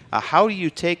rolling. How do you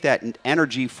take that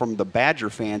energy from the Badger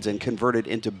fans and convert it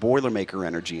into Boilermaker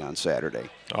energy on Saturday?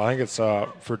 I think it's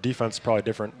for defense probably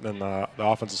different than the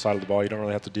offensive side of the ball. You don't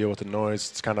really have to deal with the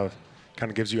noise. It's kind of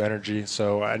gives you energy,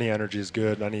 so any energy is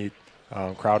good. Any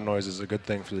crowd noise is a good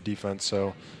thing for the defense,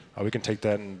 so we can take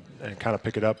that and kind of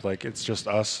pick it up like it's just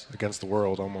us against the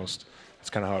world almost. It's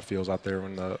kind of how it feels out there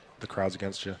when the crowd's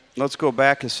against you. Let's go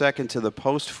back a second to the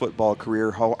post-football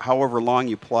career. However long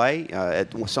you play,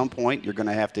 at some point you're going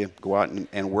to have to go out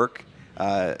and work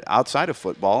outside of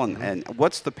football. And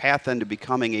what's the path then to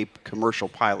becoming a commercial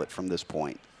pilot from this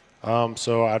point?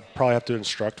 So I'd probably have to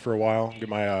instruct for a while, get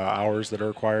my hours that are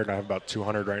required. I have about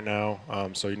 200 right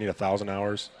now, so you need 1,000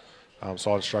 hours.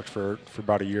 So I'll instruct for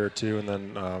about a year or two, and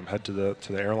then head to the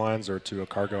airlines or to a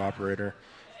cargo operator,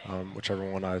 whichever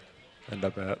one I end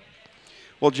up at.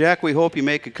 Well, Jack, we hope you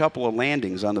make a couple of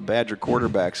landings on the Badger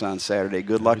quarterbacks on Saturday.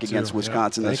 Good luck against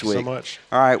Wisconsin this week. Thank you so much.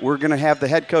 All right, we're going to have the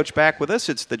head coach back with us.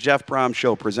 It's the Jeff Brohm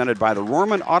Show presented by the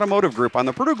Rohrman Automotive Group on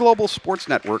the Purdue Global Sports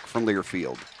Network from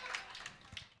Learfield.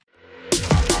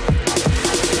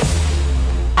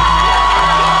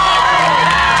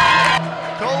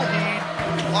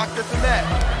 Blocked at the net.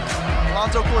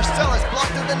 Alonzo Corstellis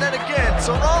blocked at the net again.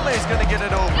 So Rohrman's going to get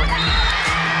it over.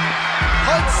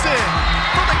 Hudson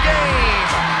for the game.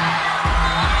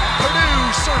 Purdue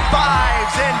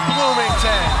survives in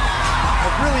Bloomington. A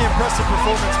really impressive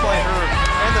performance by her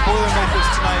and the Boilermakers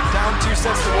tonight. Down 2-1,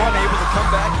 able to come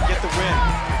back and get the win.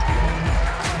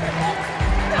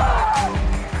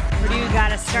 Purdue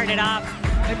got to start it off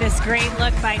with this great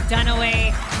look by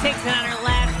Dunaway. Takes it on her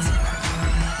left.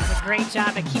 Great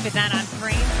job at keeping that on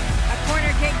frame. A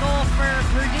corner kick goal for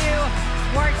Purdue.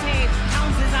 Duarte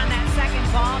pounces on that second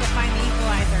ball to find the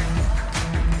equalizer.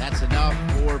 That's enough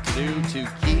for Purdue to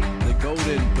keep the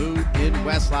Golden Boot in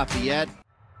West Lafayette.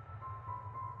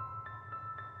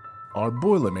 Our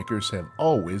Boilermakers have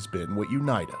always been what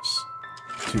unite us.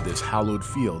 To this hallowed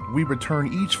field, we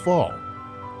return each fall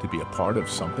to be a part of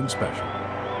something special.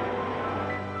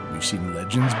 We've seen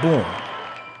legends born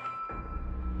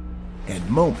and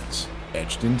moments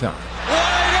etched in time.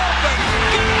 Wide open!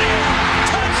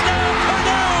 Touchdown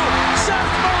Purdue!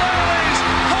 Seth Morales!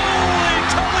 Holy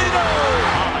Toledo!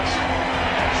 Thomas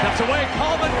steps away,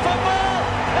 Coleman football,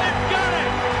 and got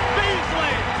it!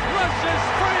 Beasley rushes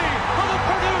free for the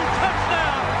Purdue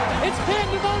touchdown! It's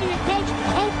pandemonium, Coach!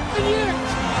 Hope for years!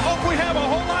 Hope we have a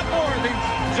whole lot more of these.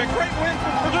 It's a great win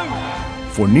for Purdue.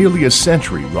 For nearly a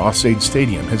century, Ross-Ade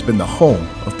Stadium has been the home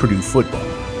of Purdue football.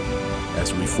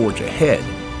 As we forge ahead,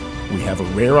 we have a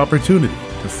rare opportunity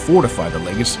to fortify the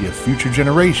legacy of future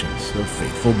generations of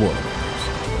faithful Boilermakers.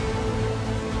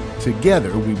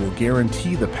 Together, we will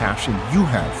guarantee the passion you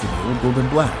have for the old gold and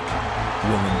black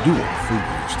will endure for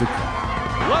years to come.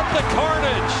 Let the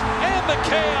carnage and the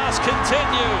chaos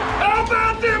continue. How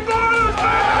about them Boilers?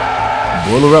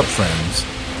 Boiler up, friends.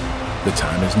 The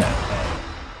time is now.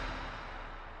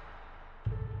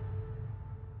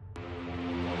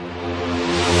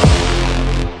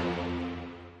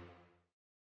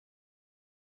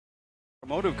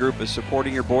 Automotive Group is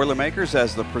supporting your Boilermakers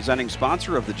as the presenting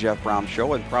sponsor of the Jeff Brohm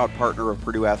Show and proud partner of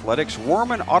Purdue Athletics.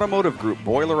 Rohrman Automotive Group,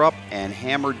 boiler up and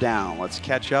hammer down. Let's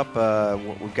catch up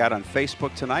what we've got on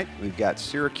Facebook tonight. We've got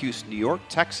Syracuse, New York,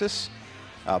 Texas,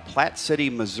 Platte City,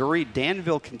 Missouri,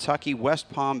 Danville, Kentucky, West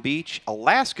Palm Beach,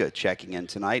 Alaska checking in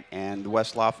tonight, and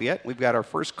West Lafayette. We've got our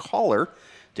first caller,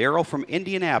 Daryl from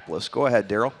Indianapolis. Go ahead,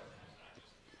 Daryl.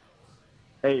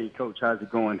 Hey, Coach, how's it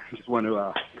going? Just want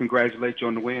to congratulate you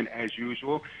on the win, as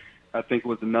usual. I think it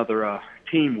was another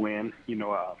team win. You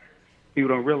know, people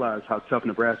don't realize how tough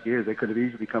Nebraska is. They could have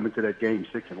easily come into that game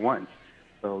 6-1.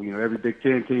 So, you know, every Big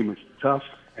Ten team is tough,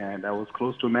 and that was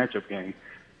close to a matchup game.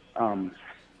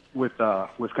 With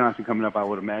Wisconsin coming up, I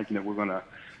would imagine that we're going to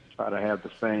try to have the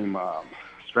same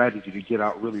strategy to get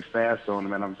out really fast on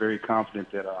them, and I'm very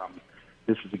confident that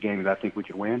this is a game that I think we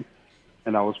can win.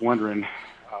 And I was wondering,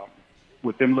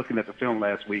 with them looking at the film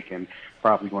last week and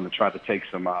probably going to try to take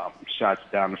some shots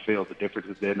down the field, the difference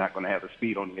is they're not going to have the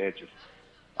speed on the edges.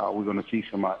 We're going to see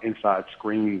some inside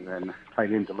screens and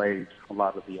tight end delays, a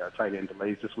lot of the tight end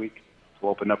delays this week to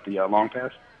open up the long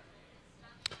pass.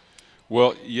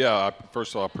 Well, yeah,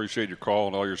 first of all, I appreciate your call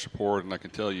and all your support, and I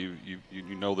can tell you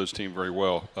know this team very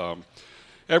well.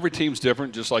 Every team's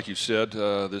different, just like you said.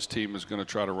 This team is going to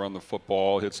try to run the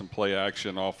football, hit some play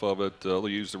action off of it. They'll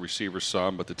use the receivers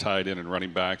some, but the tight end and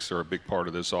running backs are a big part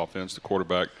of this offense. The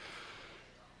quarterback,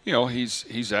 you know,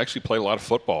 he's actually played a lot of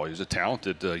football. He's a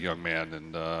talented young man,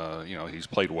 and, you know, he's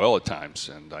played well at times.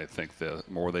 And I think the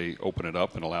more they open it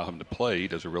up and allow him to play, he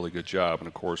does a really good job. And,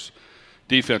 of course,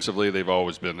 defensively, they've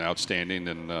always been outstanding,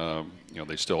 and, you know,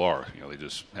 they still are. You know, they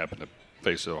just happen to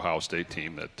face an Ohio State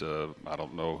team that I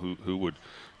don't know who would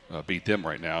beat them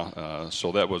right now.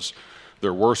 So that was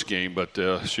their worst game, but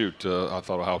shoot, I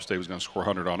thought Ohio State was going to score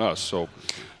 100 on us. So,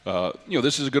 you know,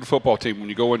 this is a good football team. When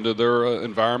you go into their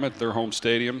environment, their home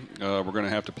stadium, we're going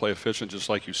to have to play efficient, just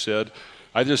like you said.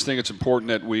 I just think it's important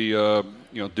that we, you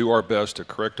know, do our best to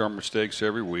correct our mistakes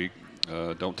every week.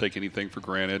 Don't take anything for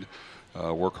granted.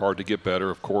 Work hard to get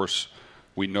better. Of course,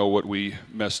 we know what we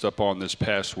messed up on this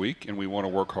past week, and we want to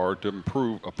work hard to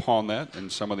improve upon that and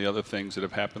some of the other things that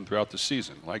have happened throughout the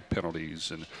season, like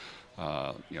penalties and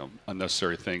you know,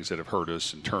 unnecessary things that have hurt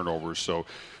us and turnovers. So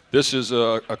this is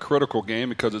a critical game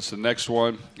because it's the next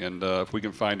one, and if we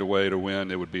can find a way to win,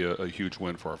 it would be a huge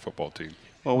win for our football team.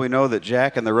 Well, we know that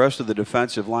Jack and the rest of the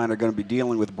defensive line are going to be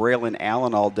dealing with Braylon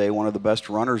Allen all day, one of the best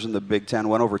runners in the Big Ten,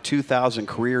 went over 2,000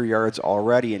 career yards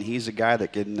already, and he's a guy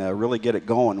that can really get it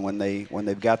going when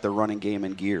they've got their running game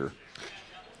in gear.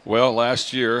 Well,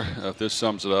 last year, if this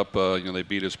sums it up, they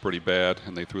beat us pretty bad,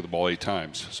 and they threw the ball 8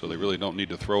 times. So they really don't need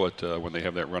to throw it when they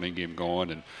have that running game going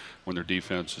and when their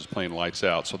defense is playing lights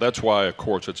out. So that's why, of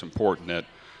course, it's important that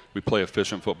we play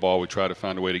efficient football. We try to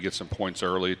find a way to get some points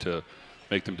early to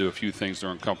make them do a few things they're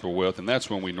uncomfortable with, and that's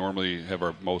when we normally have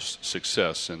our most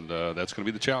success, and that's going to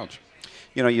be the challenge.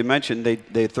 You know, you mentioned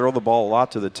they throw the ball a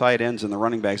lot to the tight ends and the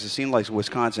running backs. It seems like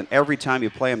Wisconsin, every time you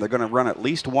play them, they're going to run at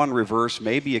least one reverse,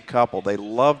 maybe a couple. They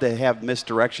love to have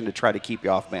misdirection to try to keep you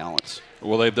off balance.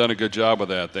 Well, they've done a good job of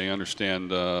that. They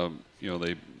understand,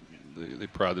 they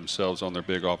pride themselves on their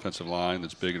big offensive line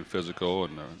that's big and physical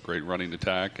and a great running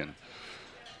attack and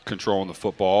controlling the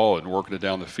football and working it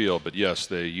down the field. But yes,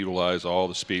 they utilize all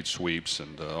the speed sweeps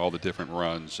and all the different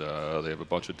runs. They have a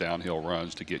bunch of downhill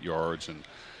runs to get yards, and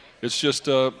it's just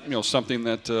something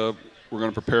that we're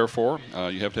going to prepare for.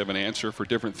 You have to have an answer for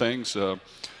different things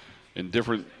and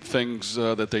different things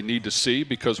that they need to see,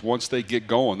 because once they get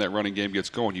going, that running game gets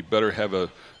going, you better have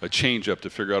a change up to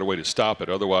figure out a way to stop it.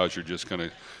 Otherwise, you're just going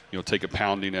to take a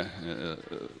pounding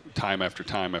time after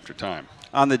time after time.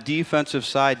 On the defensive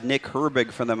side, Nick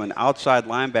Herbig from them, an outside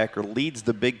linebacker, leads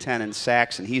the Big Ten in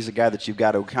sacks, and he's a guy that you've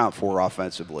got to account for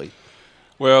offensively.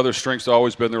 Well, their strength's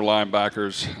always been their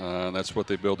linebackers, and that's what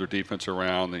they build their defense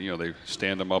around. They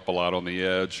stand them up a lot on the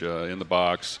edge, in the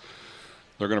box.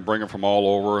 They're going to bring them from all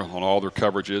over on all their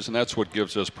coverages, and that's what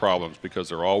gives us problems, because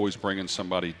they're always bringing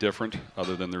somebody different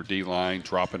other than their D-line,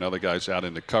 dropping other guys out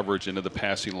into coverage, into the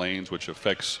passing lanes, which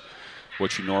affects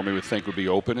what you normally would think would be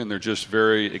open, and they're just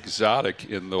very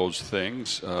exotic in those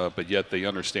things, but yet they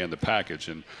understand the package.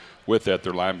 And with that,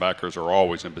 their linebackers are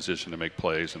always in position to make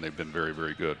plays, and they've been very,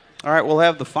 very good. All right, we'll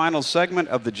have the final segment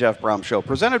of the Jeff Brohm Show,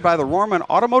 presented by the Rohrman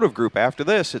Automotive Group. After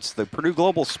this, it's the Purdue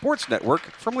Global Sports Network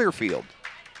from Learfield.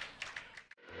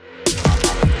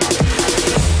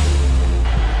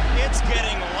 It's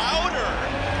getting louder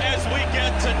as we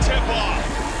get to tip-off.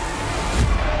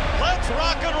 Let's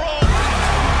rock and roll.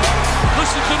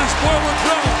 Listen to this forward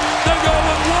drum. They're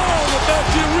going wild about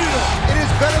the arena. It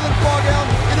is better than Fogel.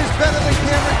 It is better than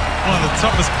Cameron. One of the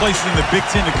toughest places in the Big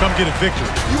Ten to come get a victory.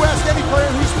 You ask any player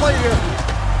who's played here.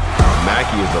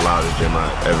 Mackey is the loudest gym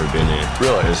I've ever been in.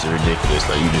 Really, it's ridiculous.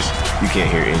 Like you can't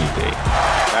hear anything.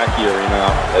 Mackey Arena,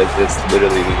 it's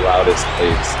literally the loudest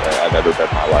place I've ever been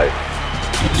in my life.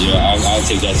 Yeah, I'll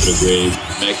take that to the grave.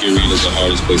 Mackey Arena is the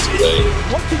hardest place to play.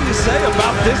 What can you say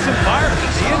about this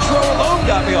environment? The intro alone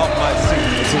got me off my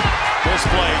seat. This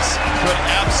place could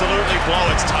absolutely blow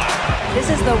its top.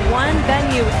 This is the one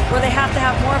venue where they have to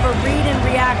have more of a read and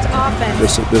react offense.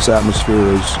 This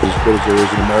atmosphere is as good as there is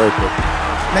in America.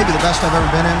 Maybe the best I've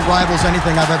ever been in, rivals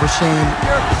anything I've ever seen.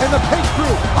 And the paint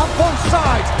crew on both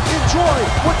sides enjoy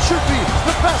what should be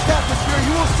the best atmosphere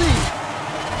you will see.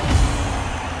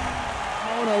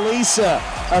 Mona Lisa,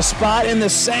 a spot in the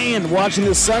sand, watching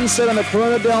the sunset on the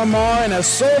Corona Del Mar in a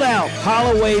sold-out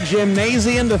Holloway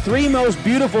Gymnasium, the 3 most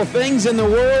beautiful things in the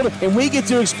world, and we get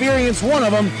to experience one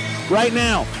of them right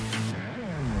now.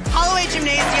 Holloway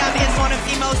Gymnasium is one of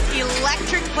the most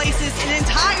electric places in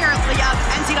entirely of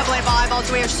NCAA volleyball,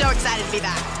 so we are so excited to be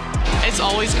back. It's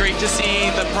always great to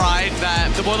see the pride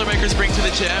that the Boilermakers bring to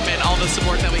the gym and all the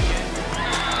support that we get.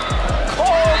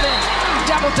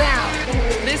 Double down.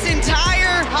 This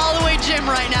entire Holloway gym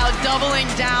right now doubling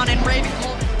down and raving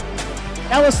cold.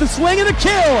 Ellis, the swing and the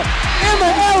kill.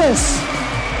 Emma Ellis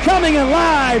coming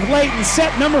alive late in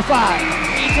set number 5.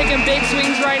 He's taking big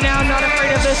swings right now, not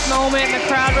afraid of this moment, and the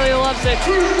crowd really loves it.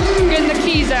 Getting the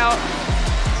keys out.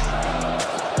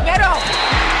 Middle.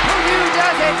 Purdue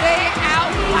does it. They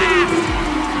outlast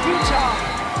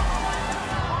Utah.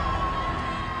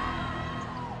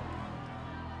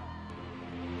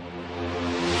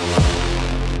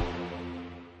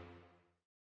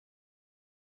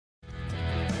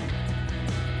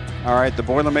 All right, the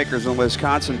Boilermakers and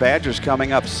Wisconsin Badgers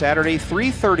coming up Saturday,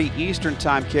 3:30 Eastern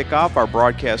Time kickoff. Our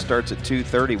broadcast starts at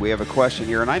 2:30. We have a question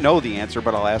here, and I know the answer,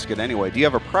 but I'll ask it anyway. Do you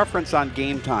have a preference on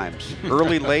game times,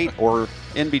 early, late, or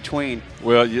in between?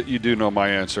 Well, you do know my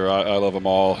answer. I love them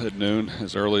all at noon.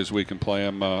 As early as we can play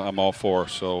them, I'm all for,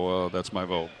 so that's my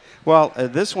vote. Well,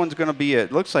 this one's going to be,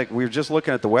 it looks like we were just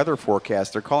looking at the weather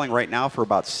forecast. They're calling right now for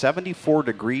about 74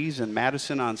 degrees in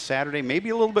Madison on Saturday,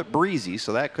 maybe a little bit breezy,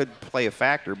 so that could play a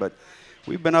factor. But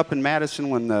We've been up in Madison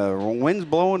when the wind's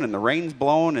blowing and the rain's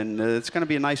blowing, and it's going to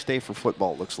be a nice day for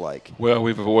football, it looks like. Well,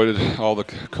 we've avoided all the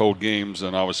cold games,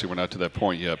 and obviously we're not to that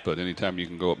point yet, but anytime you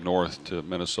can go up north to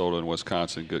Minnesota and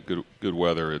Wisconsin, good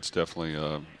weather, it's definitely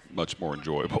much more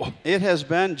enjoyable. It has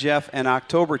been, Jeff, an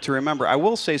October to remember. I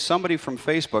will say somebody from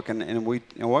Facebook, and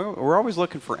we're always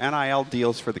looking for NIL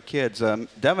deals for the kids.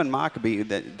 Devin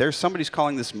Mockabee, somebody's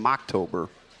calling this Mocktober.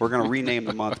 We're going to rename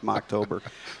the month Mocktober.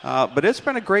 But it's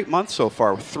been a great month so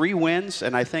far with 3 wins,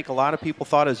 and I think a lot of people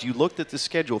thought as you looked at the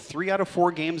schedule, 3 out of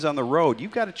 4 games on the road,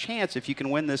 you've got a chance if you can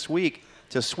win this week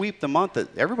to sweep the month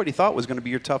that everybody thought was going to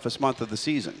be your toughest month of the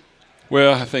season.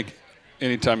 Well, I think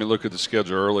anytime you look at the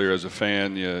schedule earlier as a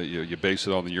fan, you base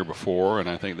it on the year before, and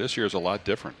I think this year is a lot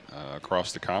different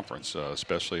across the conference,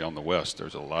 especially on the West.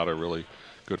 There's a lot of really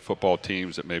good football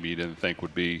teams that maybe you didn't think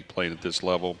would be playing at this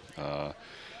level.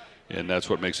 And that's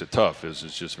what makes it tough. Is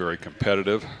it's just very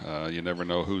competitive. You never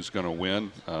know who's going to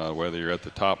win, whether you're at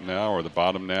the top now or the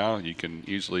bottom now. That can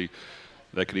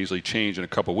easily change in a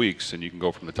couple weeks, and you can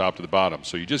go from the top to the bottom.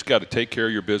 So you just got to take care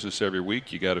of your business every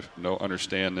week. You got to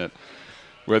understand that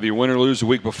whether you win or lose the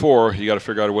week before, you got to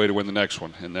figure out a way to win the next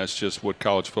one. And that's just what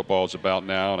college football is about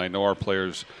now. And I know our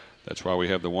players. That's why we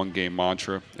have the one-game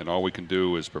mantra, and all we can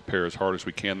do is prepare as hard as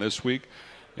we can this week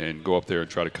and go up there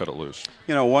and try to cut it loose.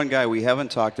 You know, one guy we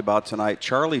haven't talked about tonight,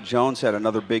 Charlie Jones had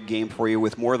another big game for you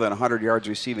with more than 100 yards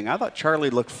receiving. I thought Charlie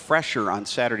looked fresher on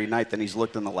Saturday night than he's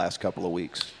looked in the last couple of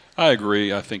weeks. I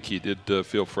agree. I think he did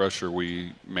feel fresher.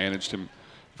 We managed him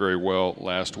very well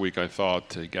last week. I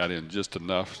thought he got in just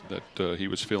enough that he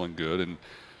was feeling good. And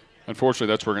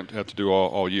unfortunately, that's what we're going to have to do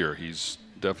all year. He's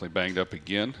definitely banged up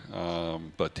again,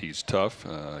 but he's tough.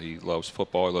 He loves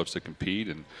football. He loves to compete,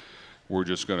 and we're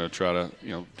just going to try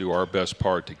to, do our best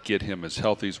part to get him as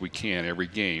healthy as we can every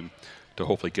game to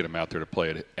hopefully get him out there to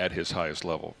play at his highest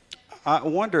level. I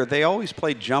wonder, they always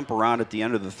play jump around at the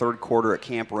end of the third quarter at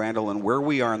Camp Randall, and where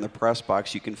we are in the press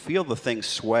box, you can feel the thing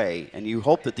sway, and you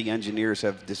hope that the engineers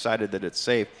have decided that it's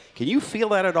safe. Can you feel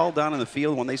that at all down in the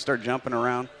field when they start jumping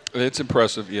around? It's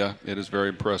impressive, yeah. It is very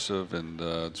impressive, and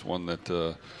it's one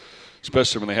that,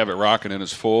 especially when they have it rocking and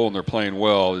it's full and they're playing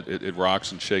well, it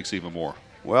rocks and shakes even more.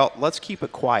 Well, let's keep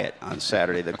it quiet on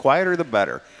Saturday. The quieter, the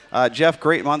better. Jeff,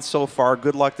 great month so far.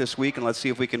 Good luck this week, and let's see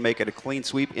if we can make it a clean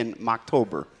sweep in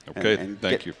Mocktober. Okay,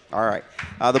 thank you. All right.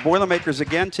 The Boilermakers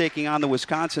again taking on the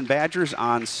Wisconsin Badgers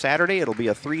on Saturday. It'll be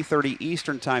a 3:30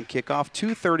 Eastern time kickoff.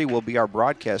 2:30 will be our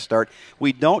broadcast start.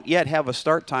 We don't yet have a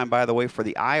start time, by the way, for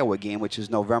the Iowa game, which is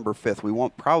November 5th. We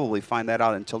won't probably find that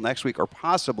out until next week or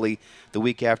possibly the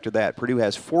week after that. Purdue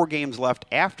has 4 games left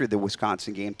after the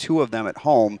Wisconsin game, 2 of them at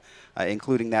home,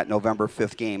 including that November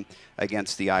 5th game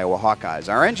against the Iowa Hawkeyes.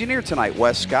 Our engineer tonight,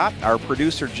 Wes Scott. Our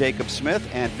producer, Jacob Smith.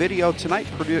 And video tonight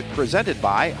presented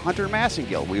by Hunter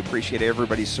Massengill. We appreciate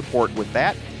everybody's support with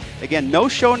that. Again, no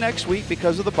show next week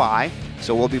because of the bye,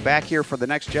 so we'll be back here for the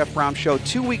next Jeff Brohm Show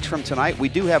 2 weeks from tonight. We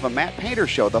do have a Matt Painter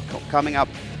show coming up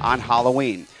on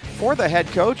Halloween. For the head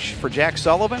coach, for Jack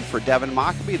Sullivan, for Devin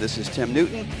Mockabee, this is Tim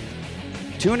Newton.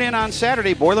 Tune in on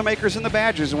Saturday, Boilermakers and the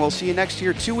Badgers, and we'll see you next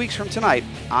year 2 weeks from tonight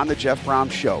on the Jeff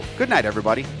Brohm Show. Good night,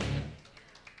 everybody.